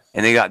 Yeah,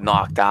 and they got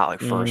knocked out like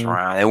first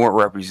round. They weren't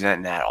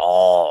representing at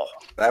all.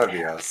 That would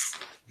be us.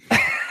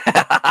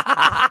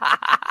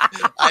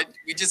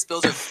 We just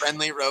built a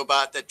friendly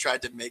robot that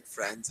tried to make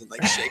friends and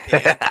like shake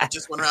hands.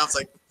 Just went around, was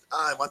like,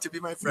 I want to be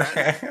my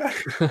friend.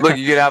 Look,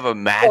 you could have a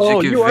magic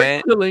event. You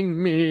are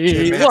killing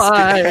me.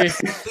 Why?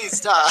 Please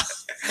stop.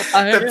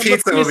 The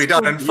pizza will be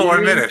done in 4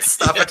 minutes.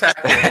 Stop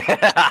attacking.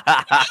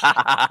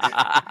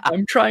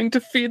 I'm trying to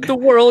feed the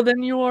world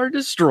and you are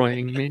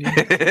destroying me.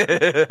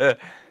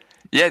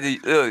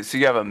 Yeah, so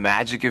you have a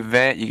magic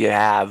event. You could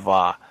have,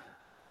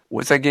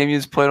 what's that game you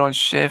just played on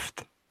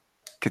Shift?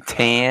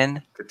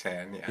 Catan,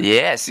 yeah.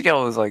 Yeah, so you got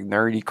all those like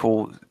nerdy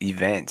cool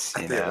events,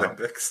 At the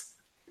Olympics.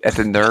 At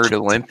the Nerd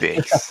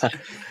Olympics.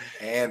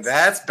 And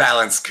that's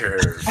Balance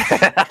Curve.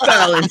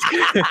 Balance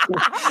Curve.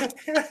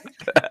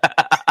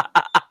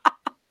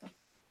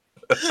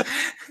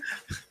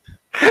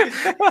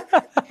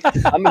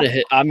 I'm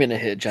gonna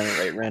hit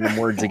generate random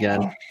words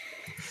again.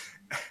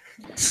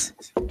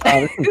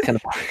 Oh,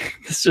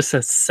 this just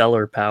says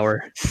seller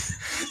power.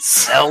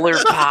 Seller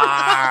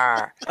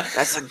power.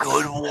 That's a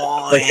good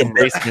one. Like a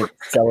basement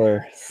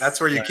cellar. That's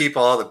where you keep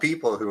all the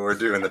people who are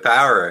doing the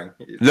powering.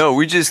 No,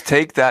 we just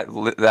take that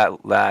what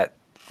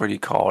do you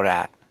call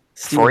that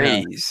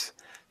phrase?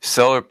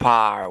 Seller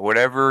power.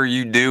 Whatever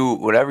you do,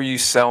 whatever you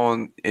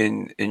sell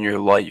in your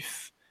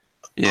life.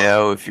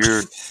 If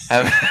you're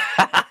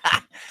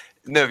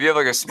if you have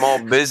like a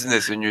small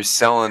business and you're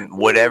selling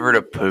whatever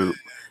to poop.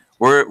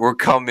 We're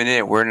coming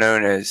in. We're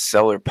known as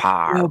seller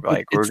power. No,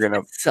 like we're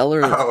gonna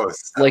seller,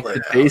 like the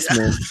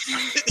basement.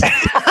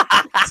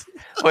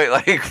 Wait,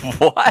 like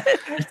what?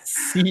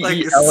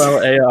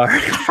 CELLAR.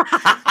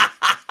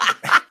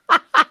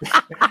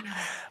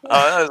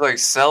 Oh, that was like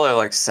seller,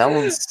 like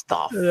selling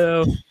stuff.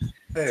 No.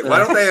 Hey, why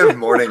don't they have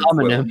morning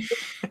quill?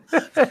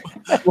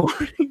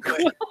 Morning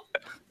quill.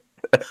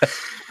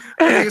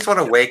 You just want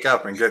to wake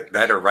up and get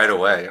better right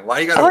away. Why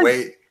you gotta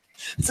wait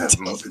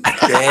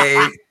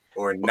day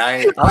or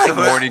night?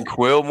 Morning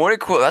quill. Morning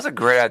quill. That's a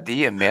great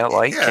idea, man. I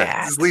like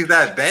that. Just leave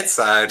that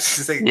bedside.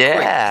 Just take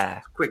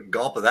a quick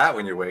gulp of that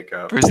when you wake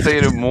up. First thing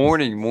in the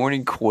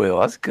morning quill.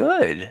 That's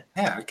good.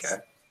 Yeah, okay.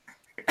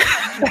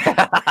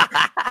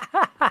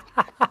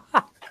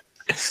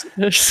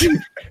 There's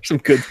some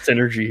good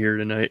synergy here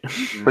tonight.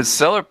 But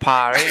cellar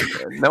pot,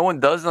 no one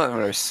does nothing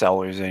with their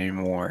cellars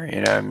anymore.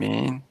 You know what I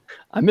mean?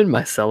 I'm in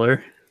my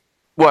cellar.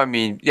 Well, I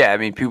mean, yeah, I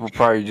mean, people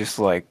probably just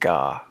like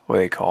what do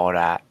they call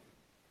that?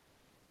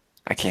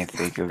 I can't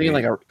think of Thinking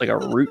it. like a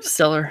root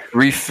cellar.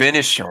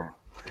 Refinish them.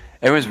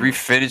 Everyone's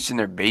refinishing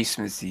their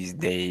basements these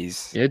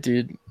days. Yeah,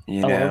 dude. You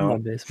I love my know,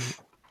 basement.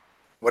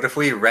 What if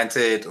we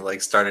rented,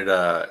 like, started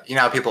you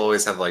know how people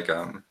always have like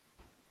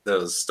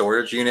those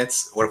storage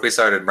units? What if we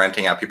started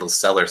renting out people's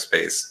cellar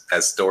space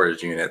as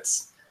storage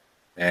units?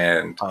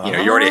 And you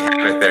know, you already have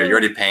it there. You're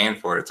already paying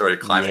for it. It's already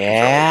climate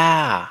controlled.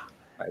 yeah,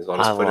 Might as well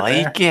just I put it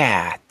like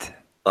there. it.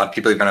 A lot of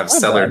people even have a Oh,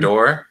 cellar man.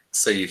 door.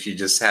 So if you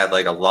just had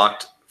like a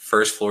locked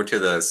first floor to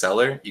the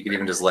cellar, you could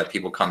even just let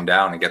people come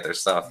down and get their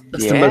stuff.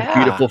 That's the most Yeah.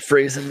 beautiful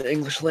phrase in the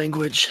English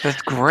language.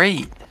 That's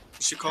great. You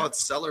should call it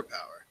cellar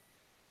power.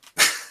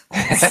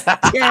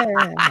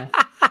 Yeah.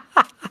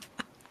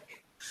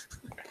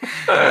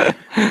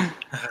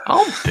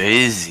 I'm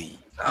busy.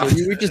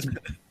 Maybe we just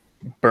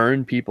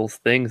burn people's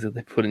things that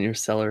they put in your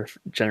cellar,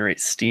 generate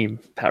steam,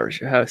 powers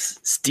your house.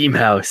 Steam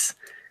house.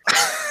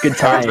 Good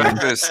Back time.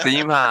 to the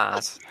steam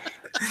house.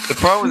 The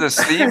problem with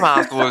the steam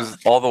house was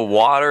all the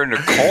water and the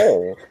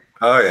coal.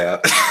 Oh yeah,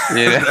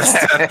 Yeah.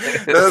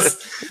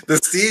 that's the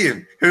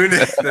steam. Who knew?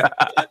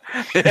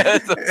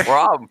 That's the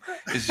problem.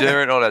 Is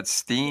generating all that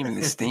steam in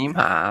the steam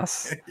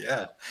house.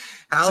 Yeah,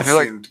 house feel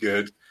like- seemed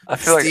good. I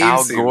feel like Steam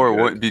Al seemed Gore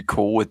good. wouldn't be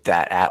cool with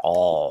that at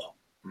all.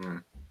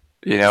 Mm.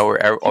 You know,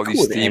 where all cool these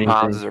with steam anything.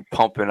 houses are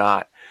pumping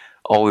out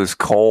all this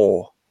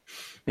coal.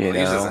 You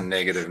He's just a know,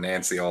 negative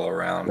Nancy all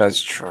around.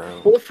 that's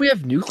true. Well, if we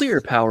have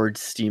nuclear powered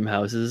steam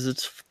houses,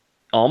 it's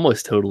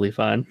almost totally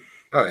fine.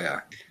 Oh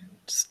yeah,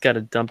 Just got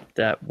to dump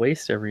that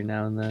waste every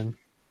now and then.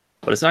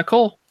 But it's not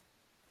coal.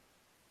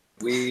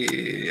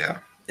 yeah.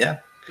 No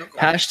coal.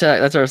 Hashtag,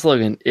 that's our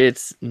slogan.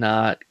 It's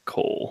not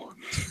coal.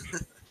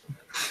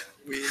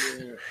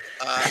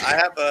 I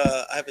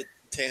have a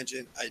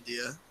tangent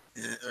idea.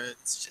 I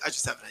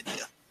just have an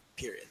idea.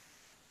 Period.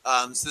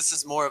 So this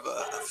is more of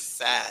a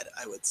fad,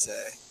 I would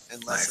say,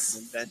 and less of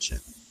an invention.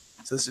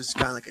 So this is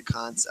kind of like a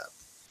concept.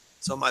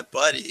 So my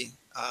buddy,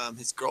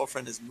 his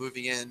girlfriend is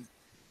moving in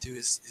to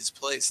his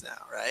place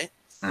now, right?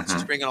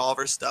 She's Mhm. bringing all of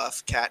her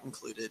stuff, cat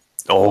included.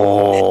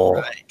 Oh,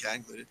 Right, cat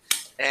included.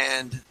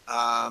 And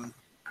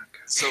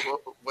so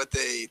what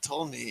they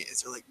told me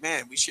is they're like,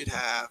 man, we should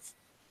have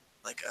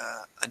like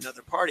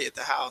another party at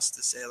the house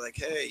to say like,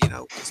 hey, you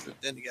know, we just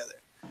moved in together.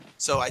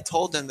 So I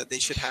told them that they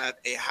should have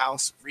a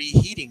house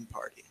reheating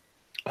party.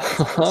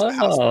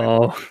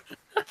 Oh.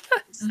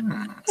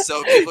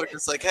 So people are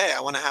just like, hey, I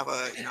want to have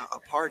a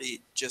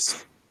party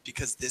just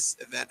because this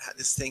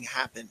thing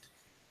happened.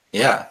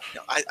 Yeah, You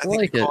know, I I think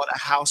like we call it. it a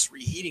house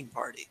reheating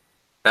party.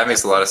 that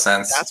makes a lot of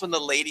sense. That's when the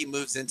lady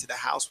moves into the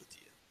house with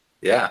you,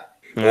 Yeah,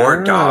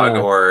 or a dog,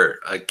 Oh. or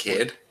a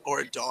kid, or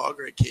a dog,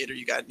 or a kid, or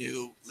you got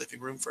new living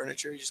room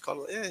furniture. You just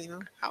call it,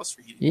 house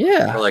reheating.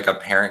 Yeah. or like a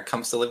parent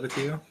comes to live with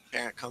you.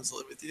 Parent comes to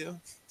live with you.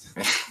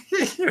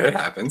 It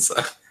happens.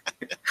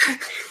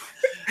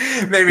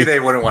 Maybe they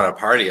wouldn't want to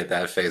party at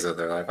that phase of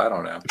their life. I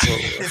don't know.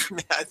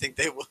 I think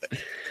they would.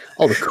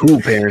 All the cool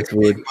parents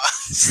would.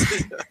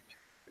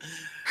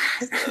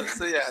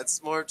 So yeah,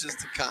 it's more of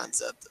just a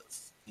concept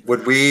of.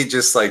 Would we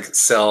just like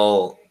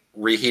sell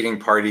reheating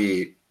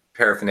party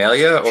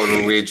paraphernalia, or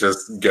would we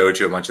just go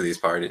to a bunch of these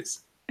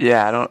parties?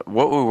 yeah. I don't.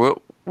 What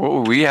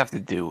would we have to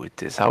do with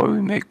this? How would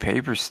we make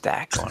paper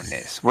stack on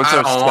this? What's I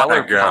our don't wanna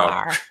cellar go.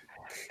 power?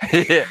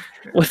 Yeah.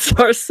 What's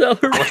our cellar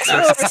What's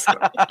our power?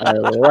 cellar- I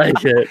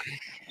like it.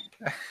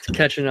 It's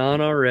catching on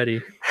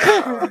already.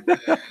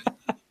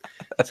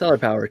 Cellar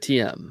power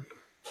TM.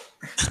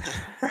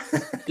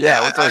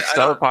 Yeah, what's I our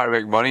cellar don't- power to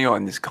make money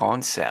on this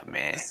concept,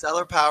 man? The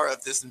seller power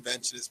of this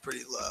invention is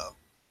pretty low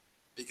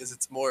because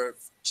it's more of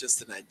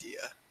just an idea.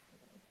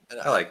 And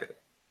I like it.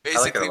 I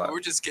like it a basically,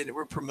 lot.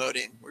 we're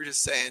promoting. We're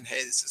just saying,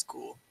 hey, this is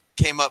cool.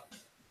 Came up.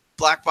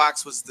 Black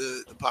Box was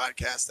the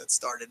podcast that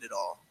started it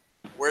all.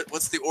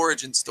 What's the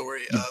origin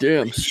story of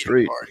Damn Reheating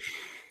straight. Party?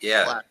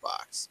 Yeah, Black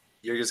Box.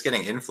 you're just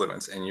getting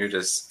influence, and you're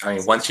just. I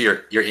mean, once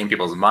you're in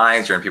people's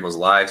minds, you're in people's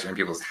lives, you're in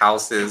people's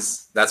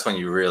houses. That's when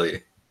you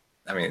really.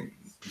 I mean,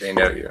 they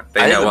know you.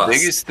 They I think know the us.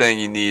 biggest thing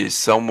you need is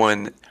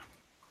someone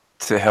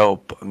to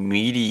help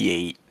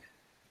mediate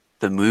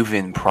the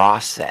move-in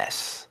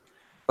process.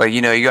 Like,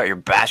 you know, you got your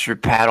bachelor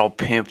pad all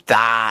pimped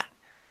out.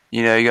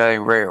 You know, you got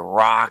your ready to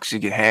rock so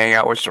you can hang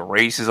out, watch the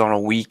races on a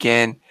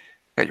weekend.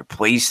 Got your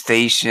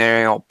PlayStation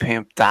everything all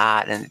pimped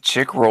out. And the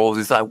chick rolls.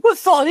 It's like,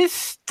 what's all this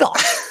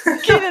stuff?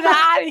 Get it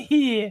out of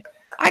here.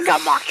 I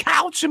got my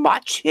couch and my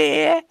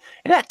chair.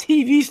 And that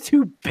TV's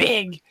too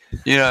big.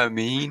 You know what I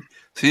mean?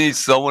 So you need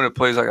someone that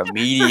plays like a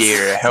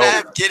mediator to help.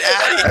 Snap, get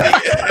out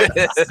of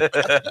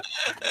here.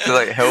 To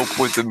like help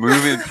with the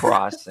moving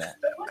process.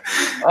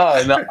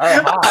 Oh no!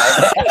 Oh,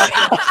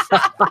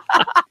 hi.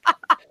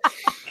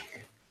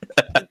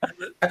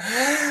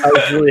 I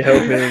was really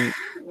hoping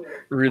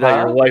that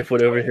your wife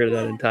would overhear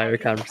that entire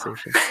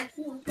conversation.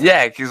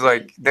 Yeah, because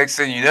like next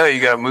thing you know,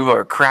 you gotta move all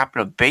your crap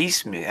in a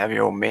basement, have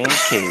your own man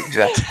cave. He's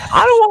like,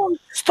 I don't want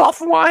stuff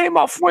when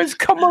my friends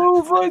come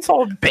over. It's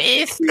all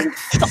basement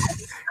stuff.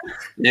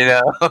 You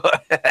know?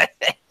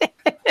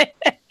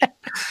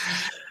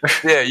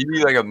 Yeah, you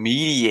need like a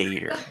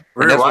mediator.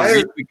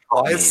 Why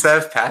is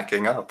Seth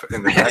packing up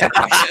in the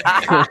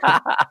background?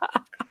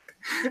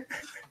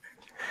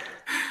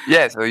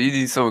 Yeah, so you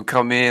need someone to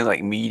come in,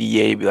 like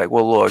mediate, be like,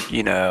 well, look,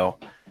 you know,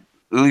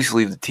 at least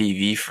leave the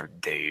TV for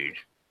dude.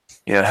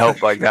 You know,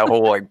 help like that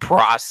whole like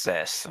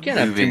process. You can't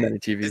have too many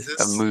TVs. Is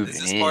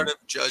this part of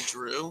Judge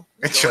Rue?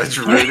 Judge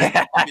Rue?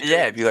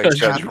 Yeah, it'd be like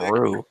Judge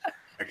Rue.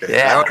 Okay,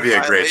 yeah, that would be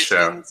a great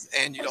show.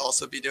 And you'd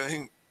also be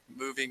doing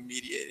moving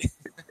mediating.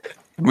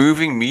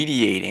 Moving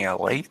mediating, I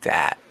like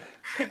that.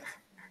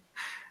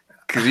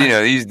 Because, you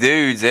know, these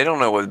dudes, they don't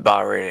know what's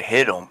about ready to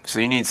hit them. So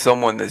you need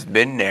someone that's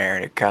been there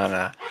to kind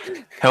of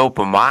help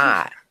them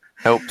out,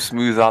 help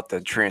smooth out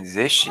the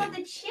transition. For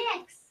the chicks.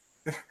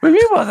 What do you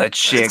mean about the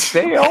chicks?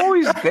 They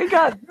already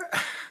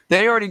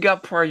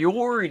got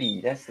priority.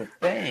 That's the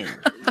thing.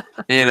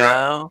 You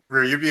know?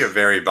 You'd be a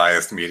very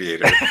biased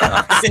mediator.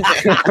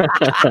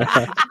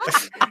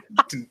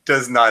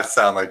 Does not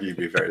sound like you'd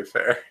be very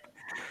fair.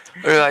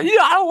 They're like,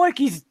 I don't like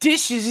his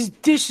dishes. His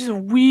dishes are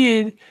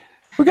weird.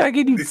 We gotta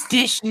get new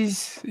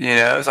dishes. You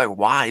know, it's like,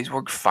 why? He's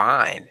worked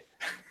fine.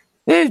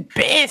 There's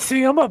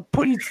bathroom. I'm gonna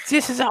put these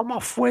dishes out. My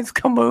friends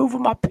come over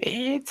my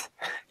pants.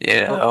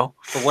 You know.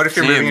 But what if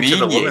you're moving into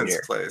the woman's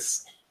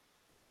place?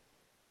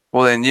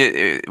 Well, then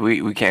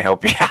we can't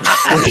help you out.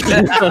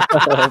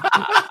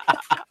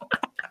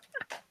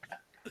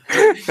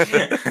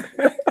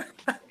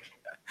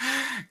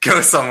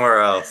 Go somewhere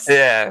else.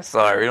 Yeah,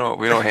 sorry,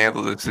 we don't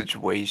handle the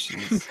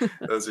situations.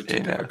 Those are too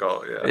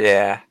difficult.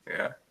 Yeah.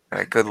 Yeah.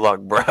 Good luck,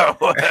 bro.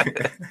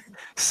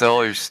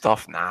 Sell your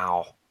stuff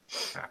now.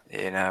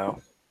 You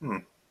know.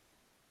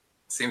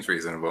 Seems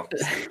reasonable.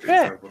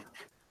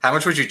 How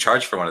much would you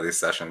charge for one of these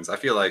sessions? I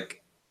feel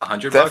like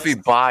 $100. Definitely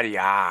body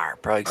hour,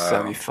 probably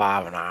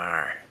 $75 an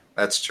hour.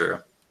 That's true.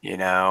 You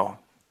know.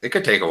 It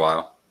could take a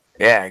while.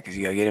 Yeah, because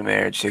you gotta get in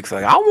there. And chick's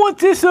like, I want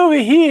this over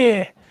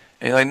here.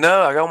 And you're like,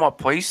 no, I got my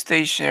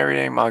PlayStation,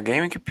 everything, my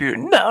gaming computer.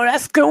 No,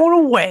 that's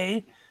going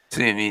away.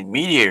 So you need a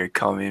mediator to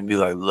come in and be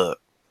like, look,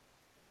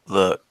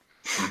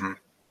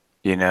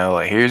 you know,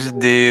 like, here's the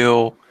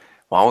deal.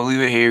 Why don't we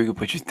leave it here? You can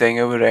put your thing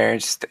over there.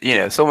 And you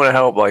know, someone to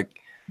help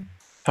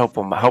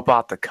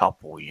out the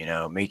couple, you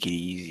know, make it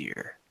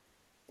easier.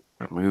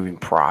 Moving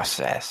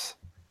process.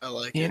 I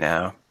like you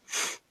know.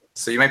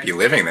 So you might be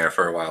living there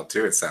for a while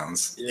too, it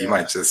sounds. Yeah. You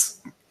might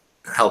just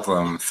help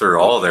them through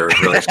all their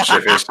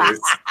relationship issues.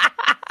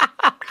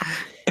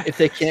 If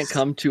they can't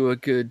come to a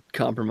good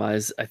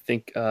compromise, I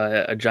think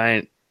a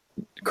giant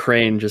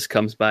crane just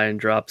comes by and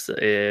drops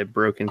a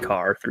broken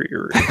car through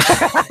your roof.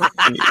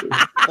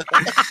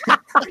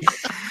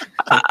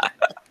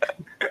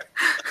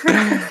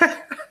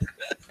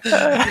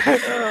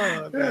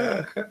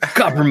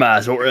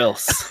 Compromise or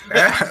else.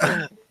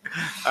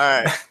 All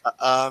right.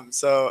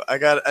 So I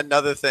got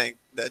another thing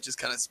that just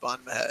kind of spawned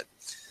in my head.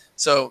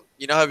 So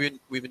you know how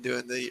we've been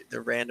doing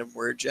the random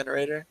word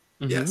generator?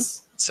 Mm-hmm.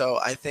 Yes. So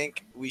I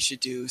think we should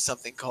do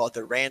something called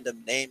the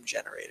random name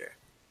generator.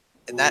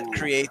 And that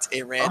creates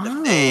a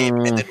random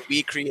name, and then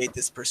we create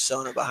this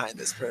persona behind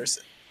this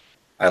person.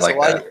 I like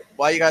that.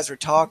 While you guys were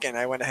talking,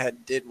 I went ahead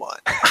and did one.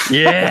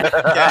 Yeah.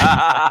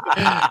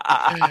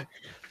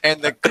 And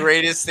the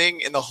greatest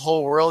thing in the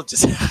whole world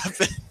just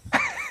happened.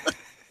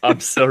 I'm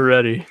so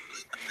ready.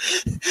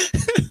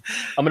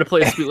 I'm gonna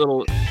play a sweet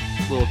little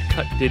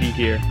cut ditty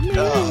here.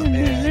 Oh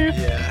man,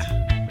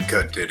 yeah.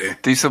 Cut ditty.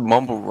 Do some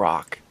mumble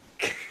rock.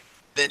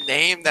 The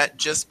name that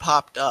just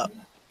popped up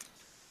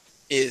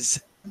is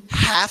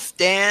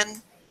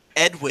Halfdan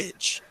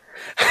Edwidge.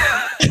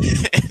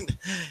 And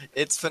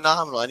it's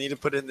phenomenal. I need to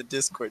put it in the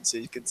Discord so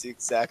you can see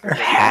exactly what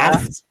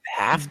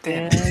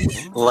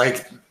Halfdan.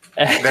 Like,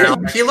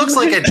 he looks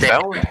like a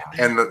Dan,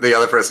 and the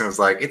other person was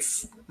like,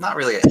 "It's not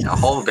really a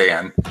whole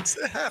Dan. It's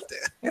a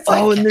Halfdan." It's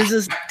like and there's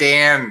this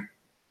Dan.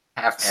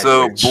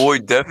 So boy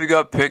definitely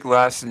got picked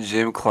last in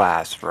gym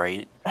class,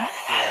 right?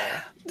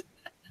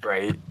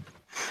 Right.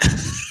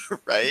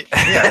 Right?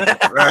 Yeah.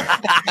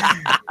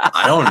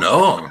 I don't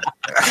know him.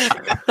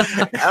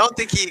 I don't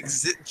think he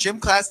gym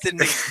class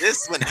didn't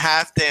exist when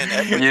Halfdan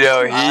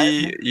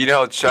Edwidge you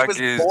know Chuck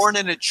he was born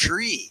in a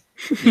tree.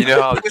 You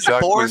know how he was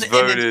Chuck born was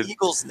voted in an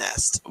eagle's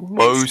nest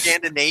most in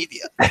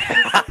Scandinavia.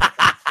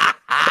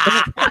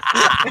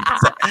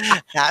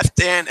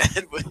 Halfdan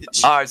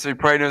Edwidge. All right, so he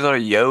probably knows how to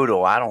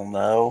yodel. I don't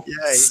know.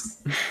 Yeah,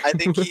 I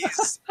think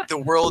he's the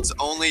world's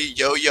only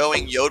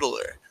yo-yoing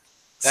yodeler.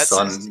 That's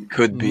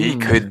could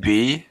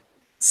be.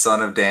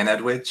 Son of Dan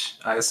Edwidge,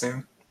 I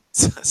assume.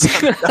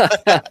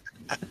 I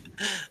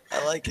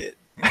like it.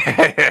 He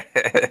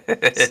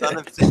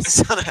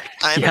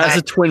has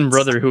a twin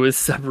brother who is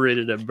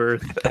separated at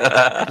birth.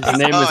 His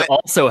name is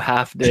also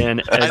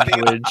Halfdan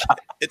Edwidge.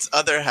 It's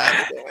other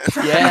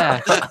Halfdan.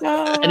 Yeah.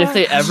 And if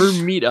they ever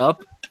meet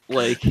up,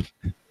 like,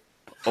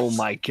 oh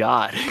my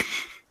god.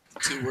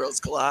 Two worlds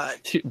collide.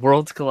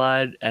 Worlds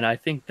collide, and I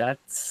think that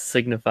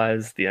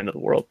signifies the end of the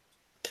world.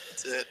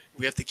 That's it.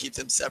 We have to keep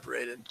them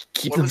separated.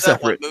 Keep What them was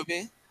separate. that one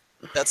movie?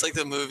 That's like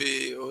the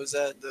movie. What was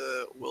that?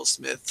 The Will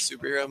Smith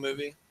superhero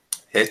movie.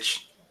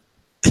 Hitch.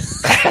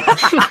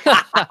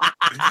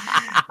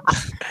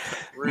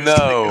 We're No. just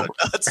gonna go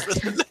nuts for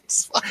the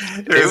next one.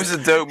 It was a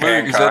dope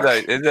movie because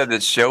Hancock. it had the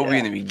Shelby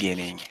in the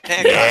beginning.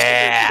 Hancock,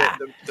 Yeah.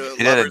 the It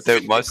had a lovers dope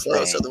couldn't get close,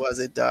 Mustang. otherwise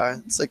they die.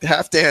 It's like the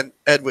Halfdan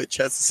Edwidge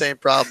has the same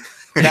problem.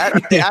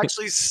 That they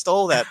actually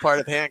stole that part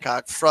of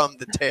Hancock from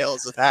the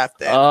Tales of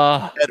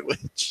Halfdan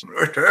Edwidge.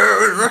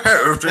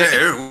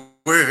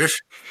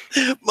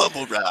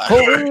 Mumble rock.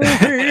 I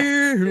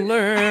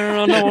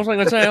know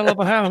the tale of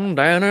a hound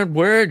down at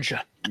Wedge.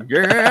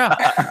 Yeah.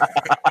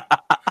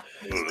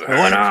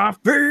 When I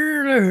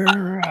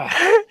feel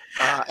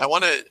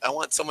I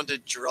want someone to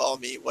draw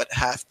me what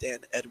Halfdan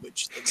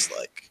Edwidge looks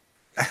like.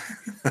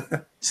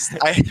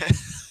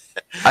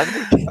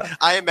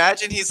 I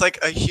imagine he's like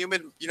a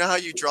human. You know how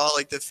you draw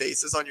like the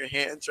faces on your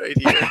hands right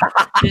here?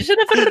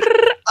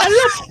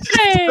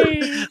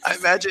 I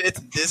imagine it's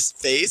this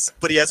face,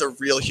 but he has a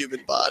real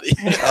human body.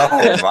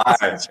 Oh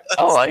my!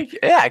 Oh, I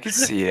can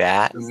see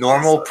that.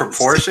 Normal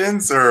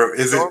proportions, or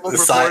is Normal it the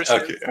size?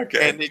 proportions,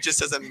 Okay. And he just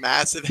has a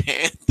massive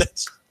hand.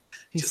 That's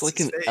he's just like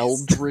his an face.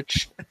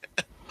 eldritch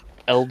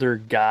elder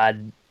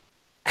god.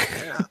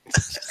 Yeah.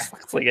 Just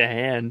looks like a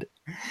hand.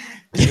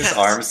 His Yes.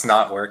 arms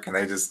not work, and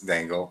they just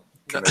dangle.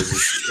 No. Can they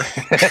just-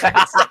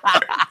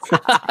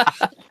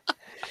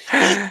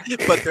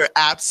 But they're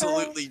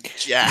absolutely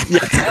jacked.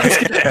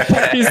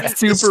 He's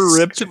super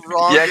ripped.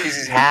 Strong Yeah, as- because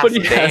he's half But he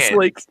has Dan.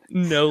 like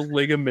no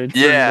ligaments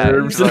Yeah,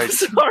 or nerves he's in like-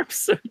 his arms,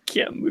 so he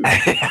can't move.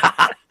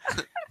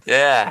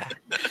 Yeah.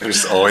 They're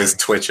just always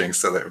twitching,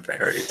 so they're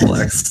very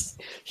flexed.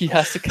 He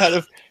has to kind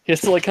of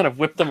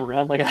whip them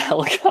around like a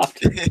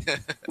helicopter.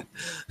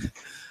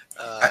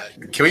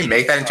 Can we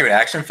make that into an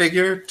action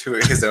figure to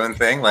his own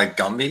thing, like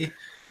Gumby?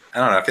 I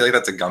don't know. I feel like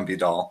that's a Gumby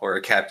doll or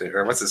a Captain,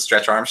 or what's it,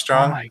 Stretch Oh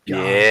Armstrong? my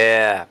god.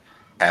 Yeah.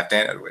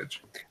 Halfdan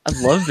Edwidge. I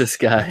love this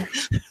guy.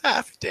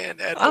 Halfdan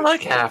Edwidge. I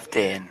like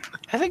Halfdan.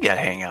 I think I'd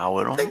hang out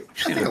with him. I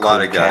Seems think a cool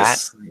lot of cat.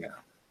 guys. Yeah,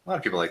 a lot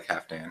of people like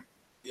Halfdan.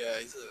 Yeah,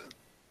 he's a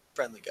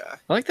friendly guy.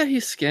 I like that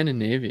he's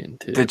Scandinavian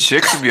too. The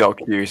chicks would be all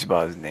curious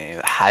about his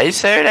name. Hi,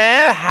 sir,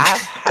 there.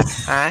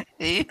 Hi.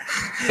 He'd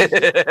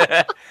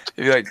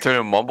be like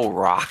turning mumble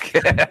rock.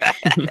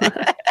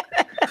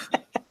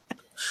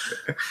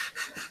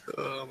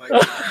 Oh my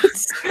god.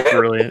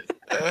 Brilliant.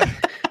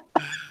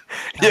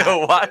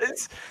 Yo,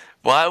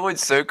 why when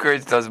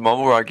Socrates does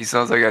mumble rock, he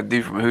sounds like a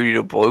dude from Hootie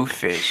the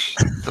Blowfish?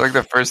 It's like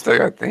the first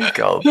thing I think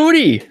of.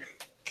 Hootie.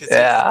 'Cause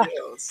Yeah. he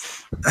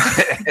feels.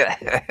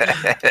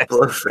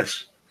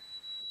 Blowfish.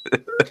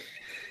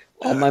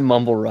 All my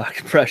mumble rock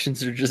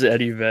impressions are just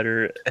Eddie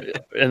Vedder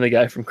and the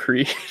guy from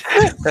Creed.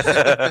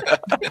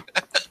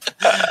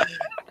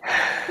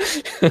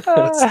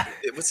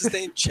 What's his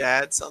name?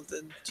 Chad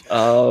something?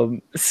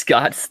 Chad?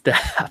 Scott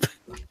Stapp.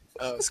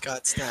 Oh,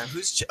 Scott Stapp.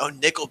 Who's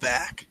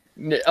Nickelback?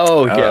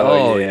 Oh yeah.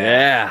 Oh, Oh yeah.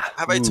 yeah.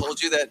 Have I Ooh.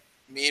 told you that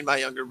me and my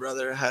younger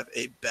brother have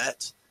a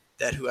bet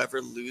that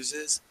whoever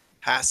loses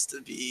has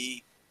to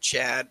be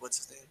Chad? What's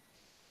his name?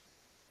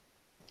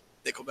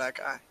 Nickelback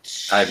guy.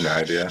 I have no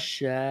idea.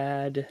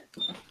 Chad.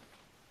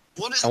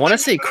 What is I want to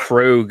say Nickelback?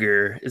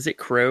 Kroger. Is it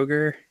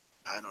Kroger?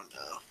 I don't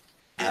know.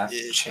 Half It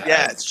is. Chad.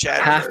 Yeah, it's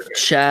Chad. Half Kroger.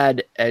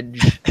 Chad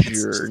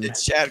Edgern.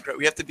 It's Chad Kroger.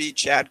 We have to be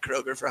Chad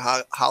Kroger for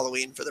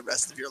Halloween for the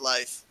rest of your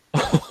life.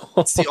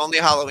 It's the only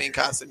Halloween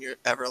costume you're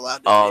ever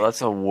allowed to Oh, be. that's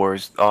the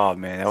worst. Oh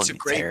man, that would It's a be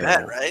great terrible.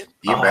 bet, right?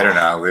 You Oh. better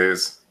not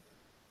lose.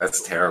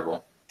 That's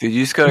terrible. Dude,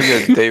 you just gotta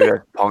go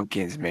David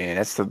Pumpkins, man.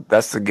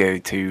 That's the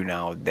go-to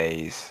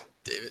nowadays.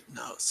 David,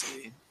 no,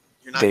 see,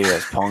 you're not.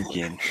 David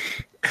Pumpkin.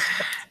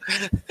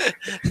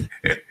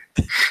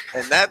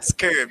 And that's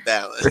curve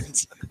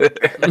balance.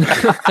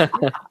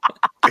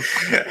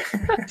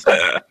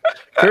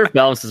 Curve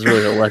balance is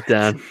really a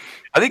letdown.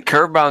 I think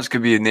curve bounce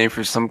could be a name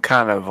for some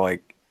kind of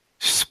like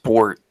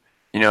sport.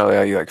 You know,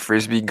 like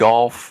frisbee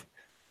golf.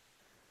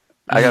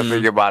 I gotta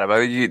think about it. But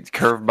I think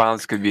curve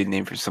bounce could be a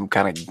name for some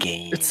kind of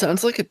game. It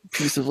sounds like a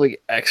piece of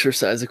like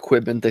exercise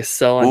equipment they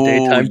sell on Ooh,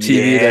 daytime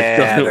TV that yeah,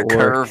 doesn't the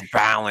work. curve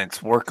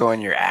balance. Work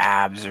on your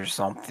abs or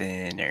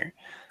something, or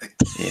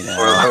you know.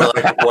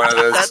 Or like one of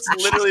those. That's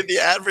literally the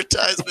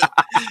advertisement.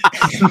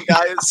 The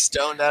guy is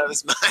stoned out of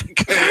his mind.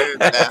 Curve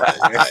balance.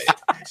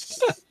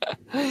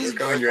 Right.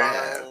 Work on your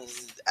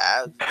abs.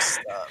 Ab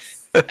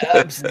stuff.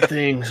 Abs and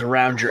things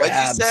around your What'd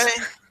abs. you say?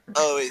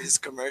 Oh, it's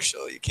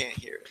commercial. You can't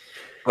hear it.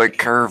 Like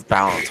curve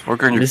balance.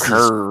 Work on your This is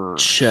curve.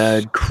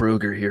 Chad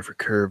Kroger here for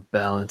curve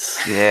balance.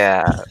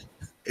 Yeah.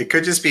 It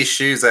could just be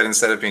shoes that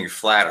instead of being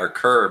flat are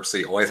curved, so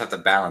you always have to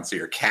balance. So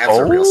your calves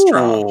are real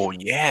strong. Oh,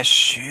 yeah,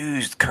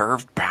 shoes,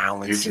 curve You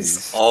balances.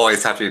 just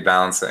always have to be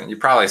balancing. You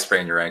probably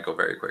sprain your ankle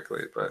very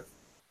quickly, but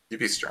you'd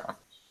be strong.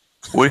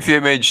 What if you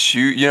made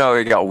shoes? You know,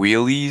 they got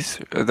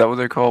wheelies. Is that what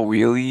they're called?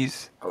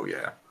 Wheelies. Oh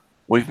yeah.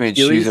 What if you made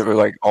Wheelies? shoes that were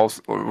like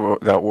also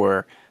that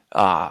were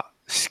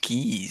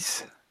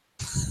skis?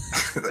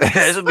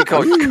 This would be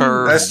called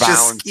curve That's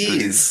just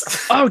balances.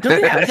 skis. Oh,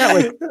 don't they have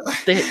that?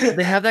 Like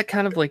they have that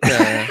kind of like.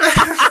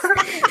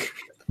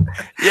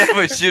 Yeah,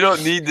 but you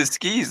don't need the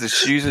skis. The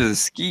shoes are the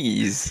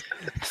skis.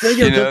 No,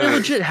 yo, You don't know? they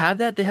legit have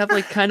that? They have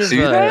like kind of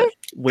Do they?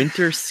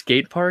 winter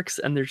skate parks,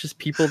 and there's just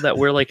people that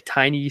wear like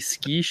tiny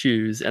ski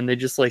shoes, and they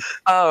just like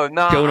Oh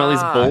no! go in all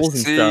these bowls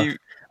and stuff.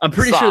 I'm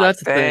pretty sure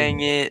that's a Dang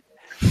thing. it!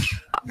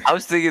 I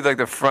was thinking like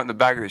the front and the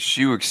back of the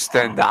shoe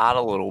extend out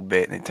a little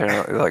bit, and they turn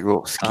out like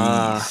little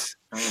skis.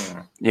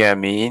 Mm. Yeah, I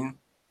mean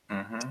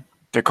Mm-hmm.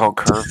 they're called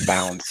curve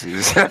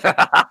balances.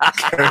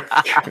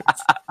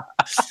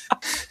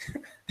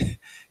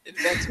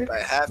 Invented by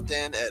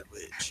Halfdan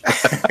Edwidge.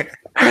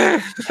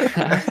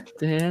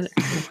 Dan,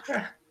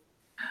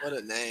 What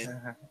a name.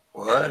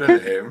 What a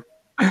name.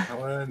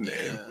 What a name.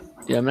 Yeah.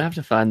 yeah, I'm gonna have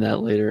to find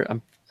that later.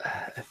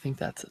 I think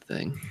that's a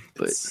thing,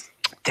 but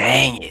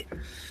Dang it!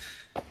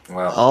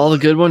 Well, all the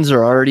good ones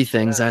are already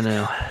things. I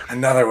know.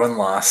 another one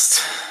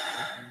lost.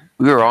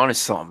 We were on to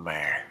something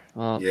there.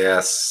 Well,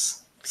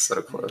 Yes.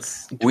 So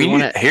close. we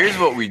wanna- Here's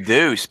what we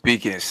do.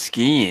 Speaking of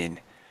skiing,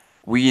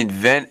 we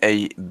invent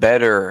a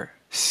better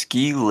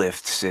ski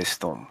lift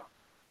system.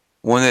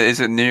 One that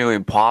isn't nearly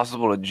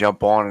impossible to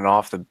jump on and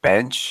off the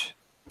bench.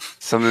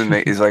 Something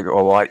that is like a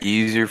lot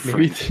easier for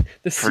maybe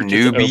the for seat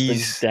just opens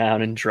newbies.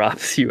 down and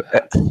drops you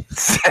out.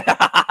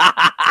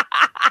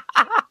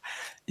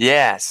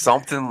 Yeah,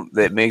 something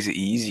that makes it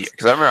easier.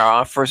 Because I remember when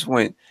I first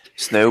went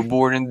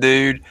snowboarding,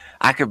 dude,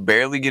 I could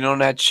barely get on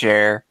that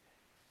chair,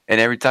 and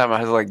every time I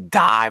had to like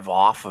dive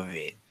off of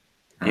it.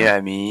 You know what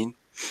I mean?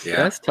 Yeah,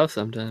 Yeah. that's tough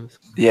sometimes.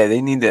 Yeah,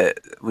 we need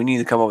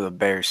to come up with a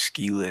better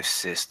ski lift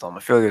system. I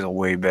feel like there's a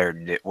way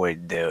better way to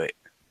do it.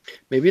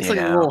 Maybe it's You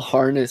like a know. little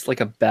harness,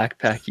 like a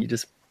backpack you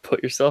just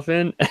put yourself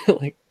in, and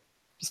it like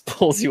just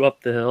pulls you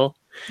up the hill,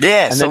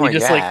 Yeah, and then something you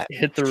just like that. like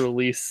hit the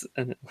release,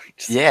 and it like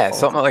just Yeah, falls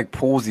something off. that like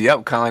pulls you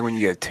up, kind of like when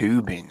you get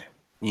tubing.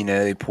 You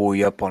know, they pull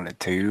you up on a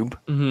tube.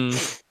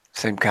 Mhm.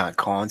 Same kind of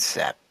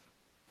concept.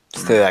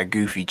 Instead of that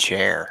goofy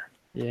chair.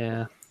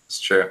 Yeah, It's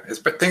true.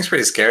 Thing's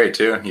pretty scary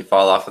too. You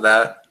fall off of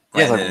that.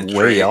 Yeah, land in like a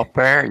way tree. up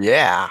there.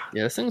 Yeah.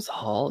 yeah. This thing's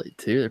holly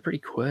too. They're pretty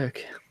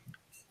quick.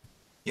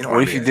 You don't What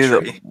want if to you be in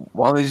a did tree.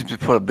 why don't they just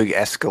put a big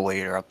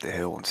escalator up the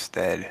hill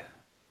instead?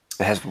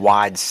 That has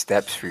wide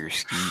steps for your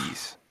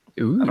skis.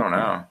 Ooh, I don't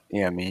know. You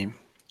know what I mean?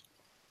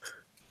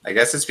 I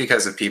guess it's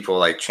because if people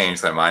like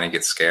change their mind and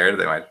get scared,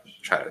 they might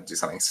try to do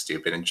something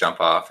stupid and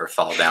jump off or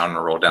fall down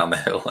and roll down the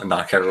hill and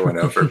knock everyone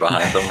over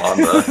behind them on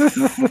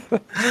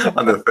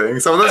the thing.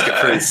 Some of those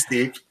get pretty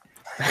steep.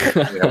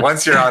 Yeah,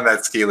 once you're on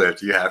that ski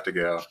lift, you have to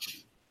go.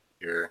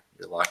 You're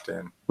locked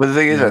in. But the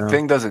thing is, Yeah. that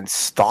thing doesn't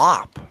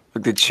stop.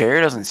 Like the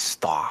chair doesn't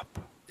stop.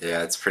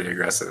 Yeah, it's pretty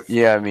aggressive.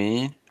 You know what I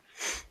mean?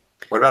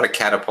 What about a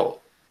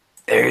catapult?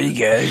 There you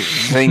go.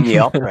 Thing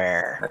you up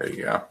there. There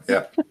you go.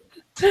 Yeah.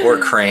 Or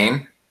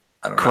crane.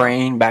 I don't know.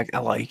 Crane back. I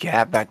like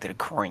that. Back to the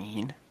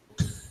crane.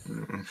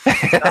 Mm. Is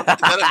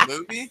that a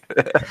movie?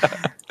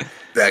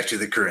 Back to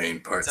the crane,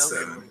 part Sounds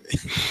like a 7.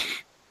 movie.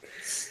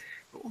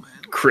 Cool, man.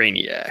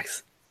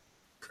 craniacs.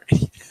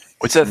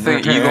 What's that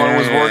thing Elon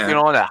was Yeah. working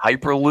on? That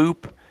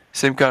Hyperloop?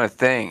 Same kind of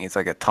thing. It's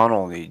like a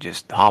tunnel and you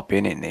just hop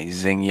in it and they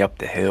zing you up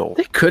the hill.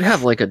 They could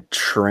have like a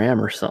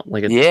tram or something.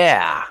 Like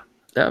Yeah.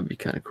 that would be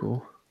kind of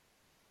cool.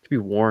 It'd be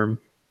warm.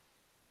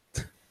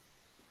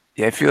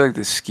 Yeah, I feel like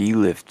the ski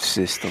lift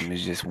system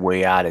is just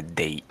way out of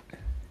date.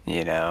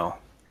 You know?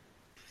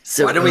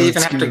 So Why do we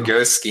even have to old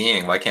go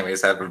skiing? Why can't we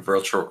just have a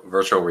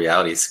virtual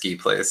reality ski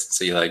place?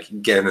 So you like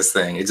get in this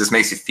thing. It just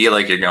makes you feel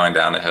like you're going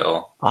down a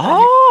hill.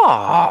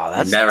 Oh,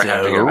 that's never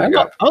have to go dope. back I'm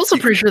up. also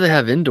pretty sure they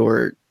have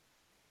indoor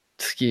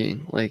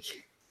skiing. Like,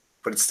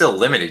 But it's still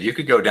limited. You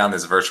could go down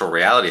this virtual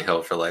reality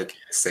hill for like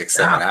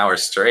 6-7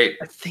 hours straight.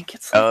 I think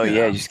it's. Like, Oh,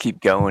 yeah, just keep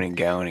going and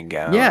going and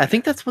going. yeah, I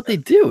think that's what they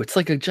do. It's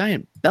like a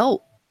giant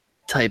belt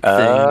type thing.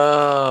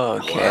 Oh,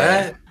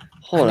 okay. What?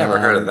 Hold I never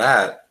on. heard of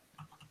that.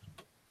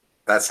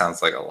 That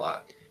sounds like a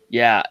lot.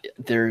 Yeah,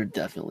 they're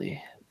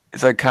definitely.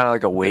 It's like kind of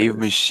like a wave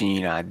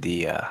machine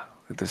idea.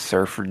 Like the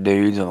surfer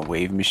dudes on the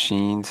wave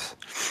machines.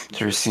 Did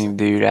you ever seen them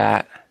do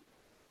that?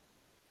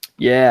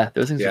 Yeah,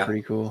 those things Yeah. are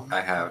pretty cool. I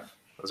have.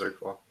 Those are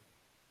cool.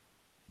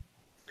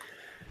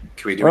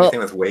 Can we do Well- anything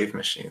with wave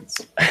machines?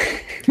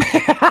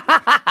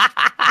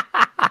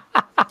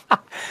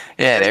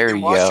 Yeah, there you we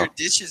can wash go. your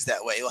dishes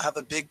that way. You'll have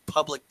a big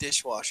public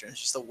dishwasher.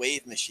 It's just a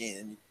wave machine,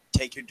 and you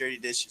take your dirty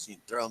dishes and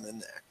you throw them in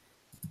there.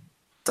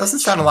 Doesn't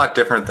sound a lot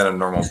different than a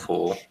normal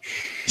pool.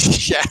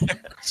 Yeah.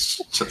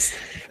 Just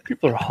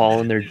People are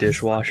hauling their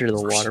dishwasher to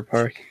the water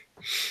park.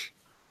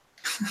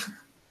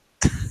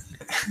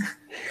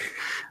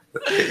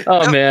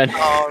 Oh man,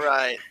 All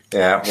right.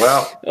 yeah.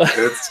 Well,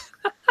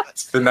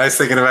 it's been nice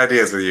thinking of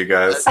ideas with you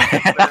guys.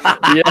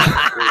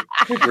 yeah,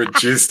 We're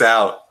juiced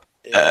out.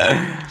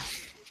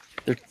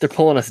 they're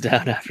pulling us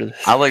down after this.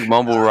 I like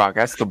Mumble Rock.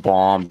 That's the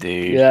bomb,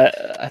 dude. Yeah,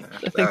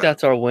 I think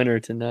that's our winner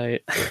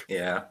tonight.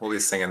 Yeah, we'll be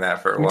singing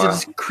that for a We while.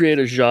 just create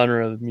a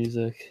genre of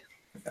music.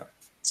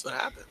 That's what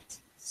happens.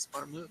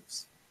 Smart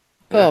moves.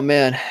 Oh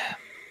man,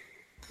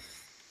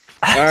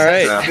 All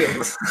right. I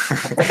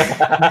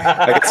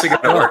guess we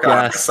got to work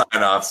on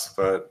sign-offs,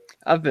 but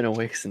I've been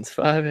awake since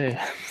 5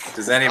 a.m.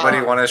 Does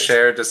anybody want to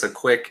share just a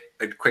quick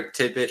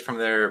tidbit from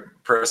their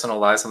personal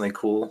life, something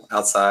cool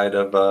outside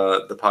of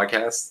the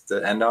podcast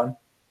to end on?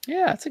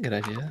 Yeah, that's a good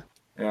idea.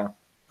 Yeah.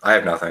 I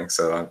have nothing,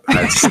 so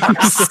I just set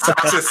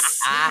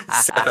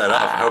that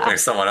up, hoping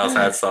someone else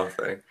had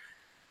something.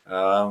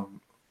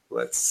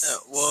 Let's see.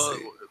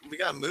 We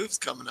got moves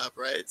coming up,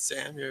 right?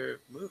 Sam,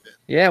 you're moving.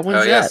 Yeah,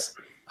 when's that? Yes.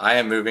 I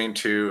am moving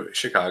to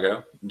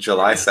Chicago,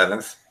 July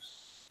 7th.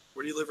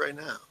 Where do you live right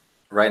now?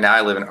 Right now,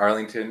 I live in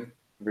Arlington,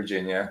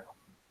 Virginia.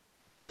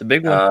 The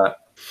big one.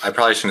 I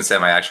probably shouldn't say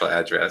my actual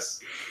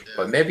address,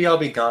 but maybe I'll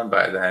be gone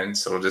by then,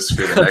 so we'll just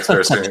screw the next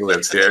person who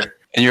lives here.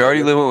 And you're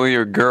already living with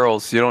your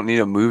girls, so you don't need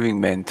a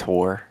moving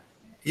mentor.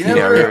 You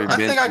know, I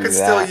think I could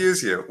still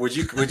use you. Would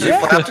you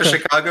fly up to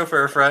Chicago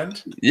for a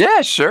friend?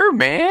 Yeah, sure,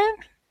 man.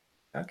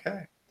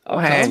 Okay. I'll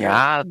hang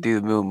out,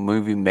 do the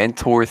movie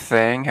mentor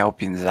thing,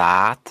 helping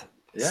that.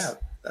 Yeah,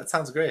 that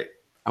sounds great.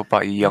 Help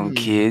out your young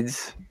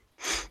kids.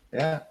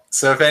 Yeah.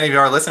 So if any of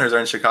our listeners are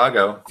in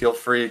Chicago, feel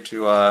free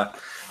to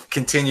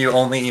continue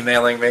only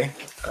emailing me.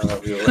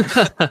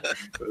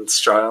 We'll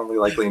strongly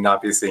likely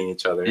not be seeing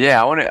each other.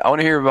 Yeah, I want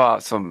to hear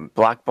about some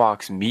Black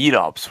Box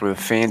meetups where the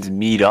fans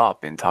meet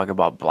up and talk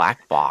about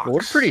Black Box.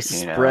 We're pretty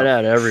spread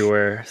out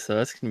everywhere, so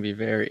that's going to be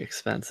very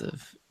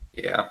expensive.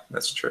 Yeah,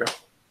 that's true.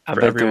 I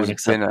bet everyone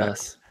except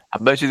us. I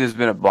bet you there's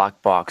been a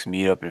Black Box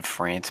meetup in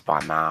France by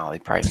now. They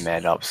probably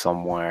met up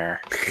somewhere.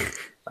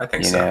 I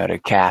think so. At a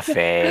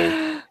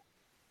cafe.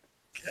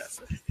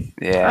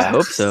 Yeah. I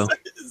hope so.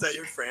 Is that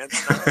your France?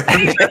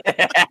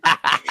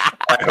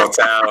 Eiffel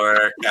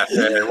Tower,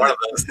 cafe, one of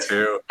those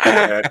two.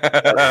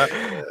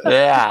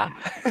 Yeah.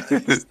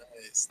 Nice.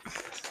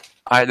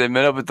 All right, they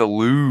met up at the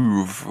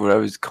Louvre,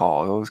 whatever it's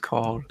called. What was it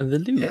called? The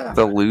Louvre. Yeah.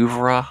 The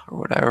Louvre or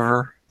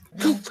whatever.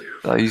 That's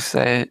how you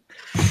say it.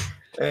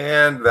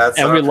 And that's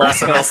And our we lost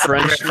personal our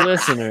French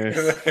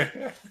listeners.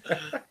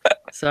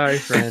 Sorry,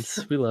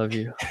 France. We love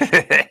you.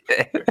 Okay.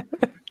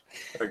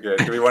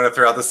 Do we want to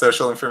throw out the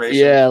social information?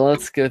 Yeah,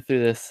 let's go through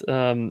this.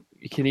 You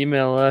can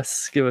email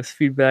us, give us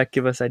feedback,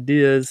 give us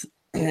ideas,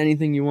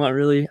 anything you want,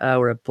 really.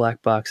 We're at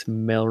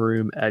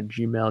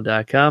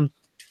blackboxmailroom@gmail.com.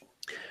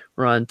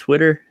 We're on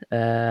Twitter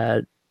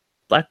at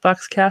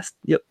BlackBoxCast.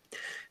 Yep.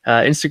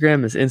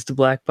 Instagram is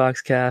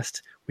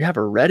InstaBlackBoxCast. We have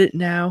a Reddit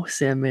now.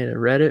 Sam made a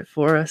Reddit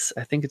for us.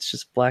 I think it's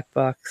just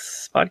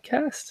Blackbox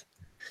Podcast.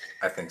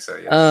 I think so,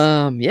 yes.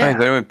 Yeah. Has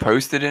anyone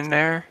posted in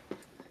there?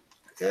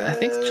 I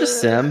think it's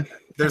just Sam.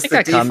 There's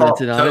I think the I default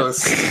commented on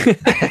post. it.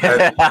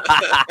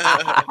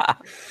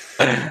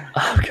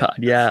 Oh God,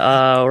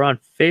 yeah. We're on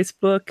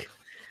Facebook. I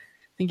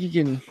think you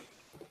can.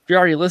 If you're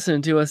already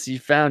listening to us, you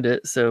found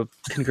it. So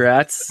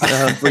congrats.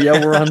 But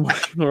yeah, we're on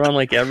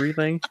like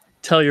everything.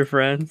 Tell your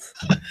friends.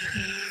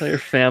 Tell your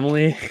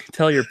family.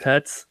 Tell your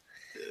pets.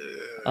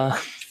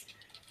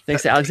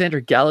 Thanks to Alexander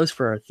Gallows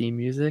for our theme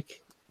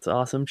music. It's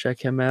awesome.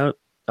 Check him out.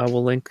 I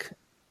will link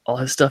all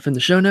his stuff in the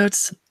show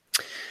notes.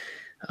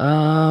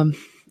 I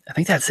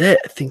think that's it.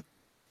 I think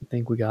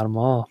we got them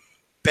all.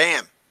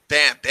 Bam,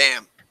 bam,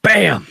 bam,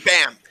 Bam,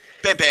 bam,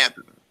 bam, bam.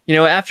 You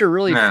know, after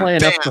really playing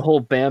Bam. up the whole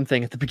bam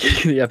thing at the beginning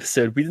of the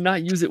episode, we did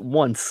not use it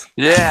once.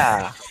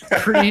 Yeah.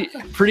 Pretty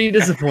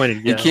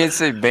disappointed. You can't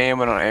say bam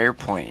on an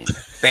airplane.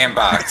 Bam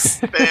box.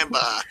 Bam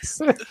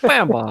box.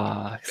 Bam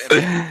box.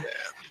 Bam.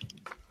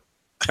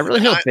 I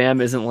really hope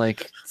bam isn't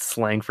like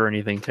slang for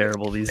anything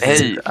terrible these days.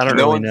 Hey, I don't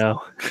really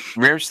know.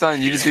 Ramstein,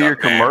 you just do your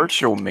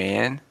commercial,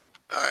 man.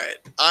 All right,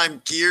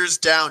 I'm Gears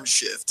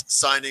Downshift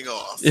signing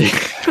off.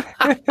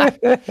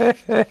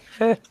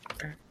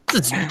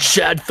 This is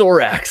Chad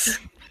Thorax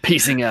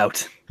peacing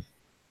out.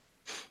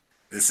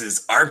 This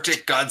is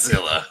Arctic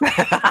Godzilla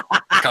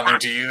coming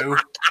to you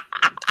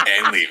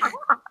and leaving.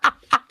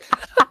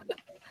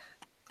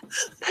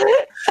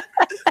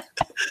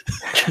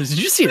 Did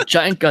you see a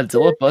giant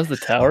Godzilla buzz the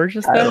tower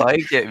just I then?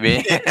 like it,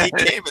 man. He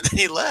came and then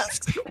he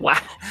left. Wow.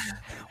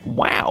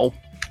 Wow.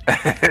 All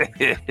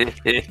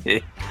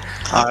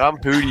right, I'm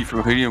Hootie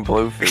from Hootie and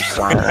Blowfish.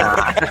 Signing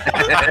off.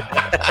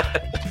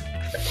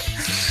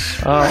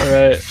 All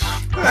right.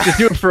 Just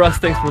do it for us.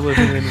 Thanks for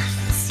listening.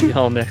 See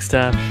y'all next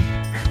time.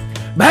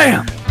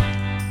 Bam!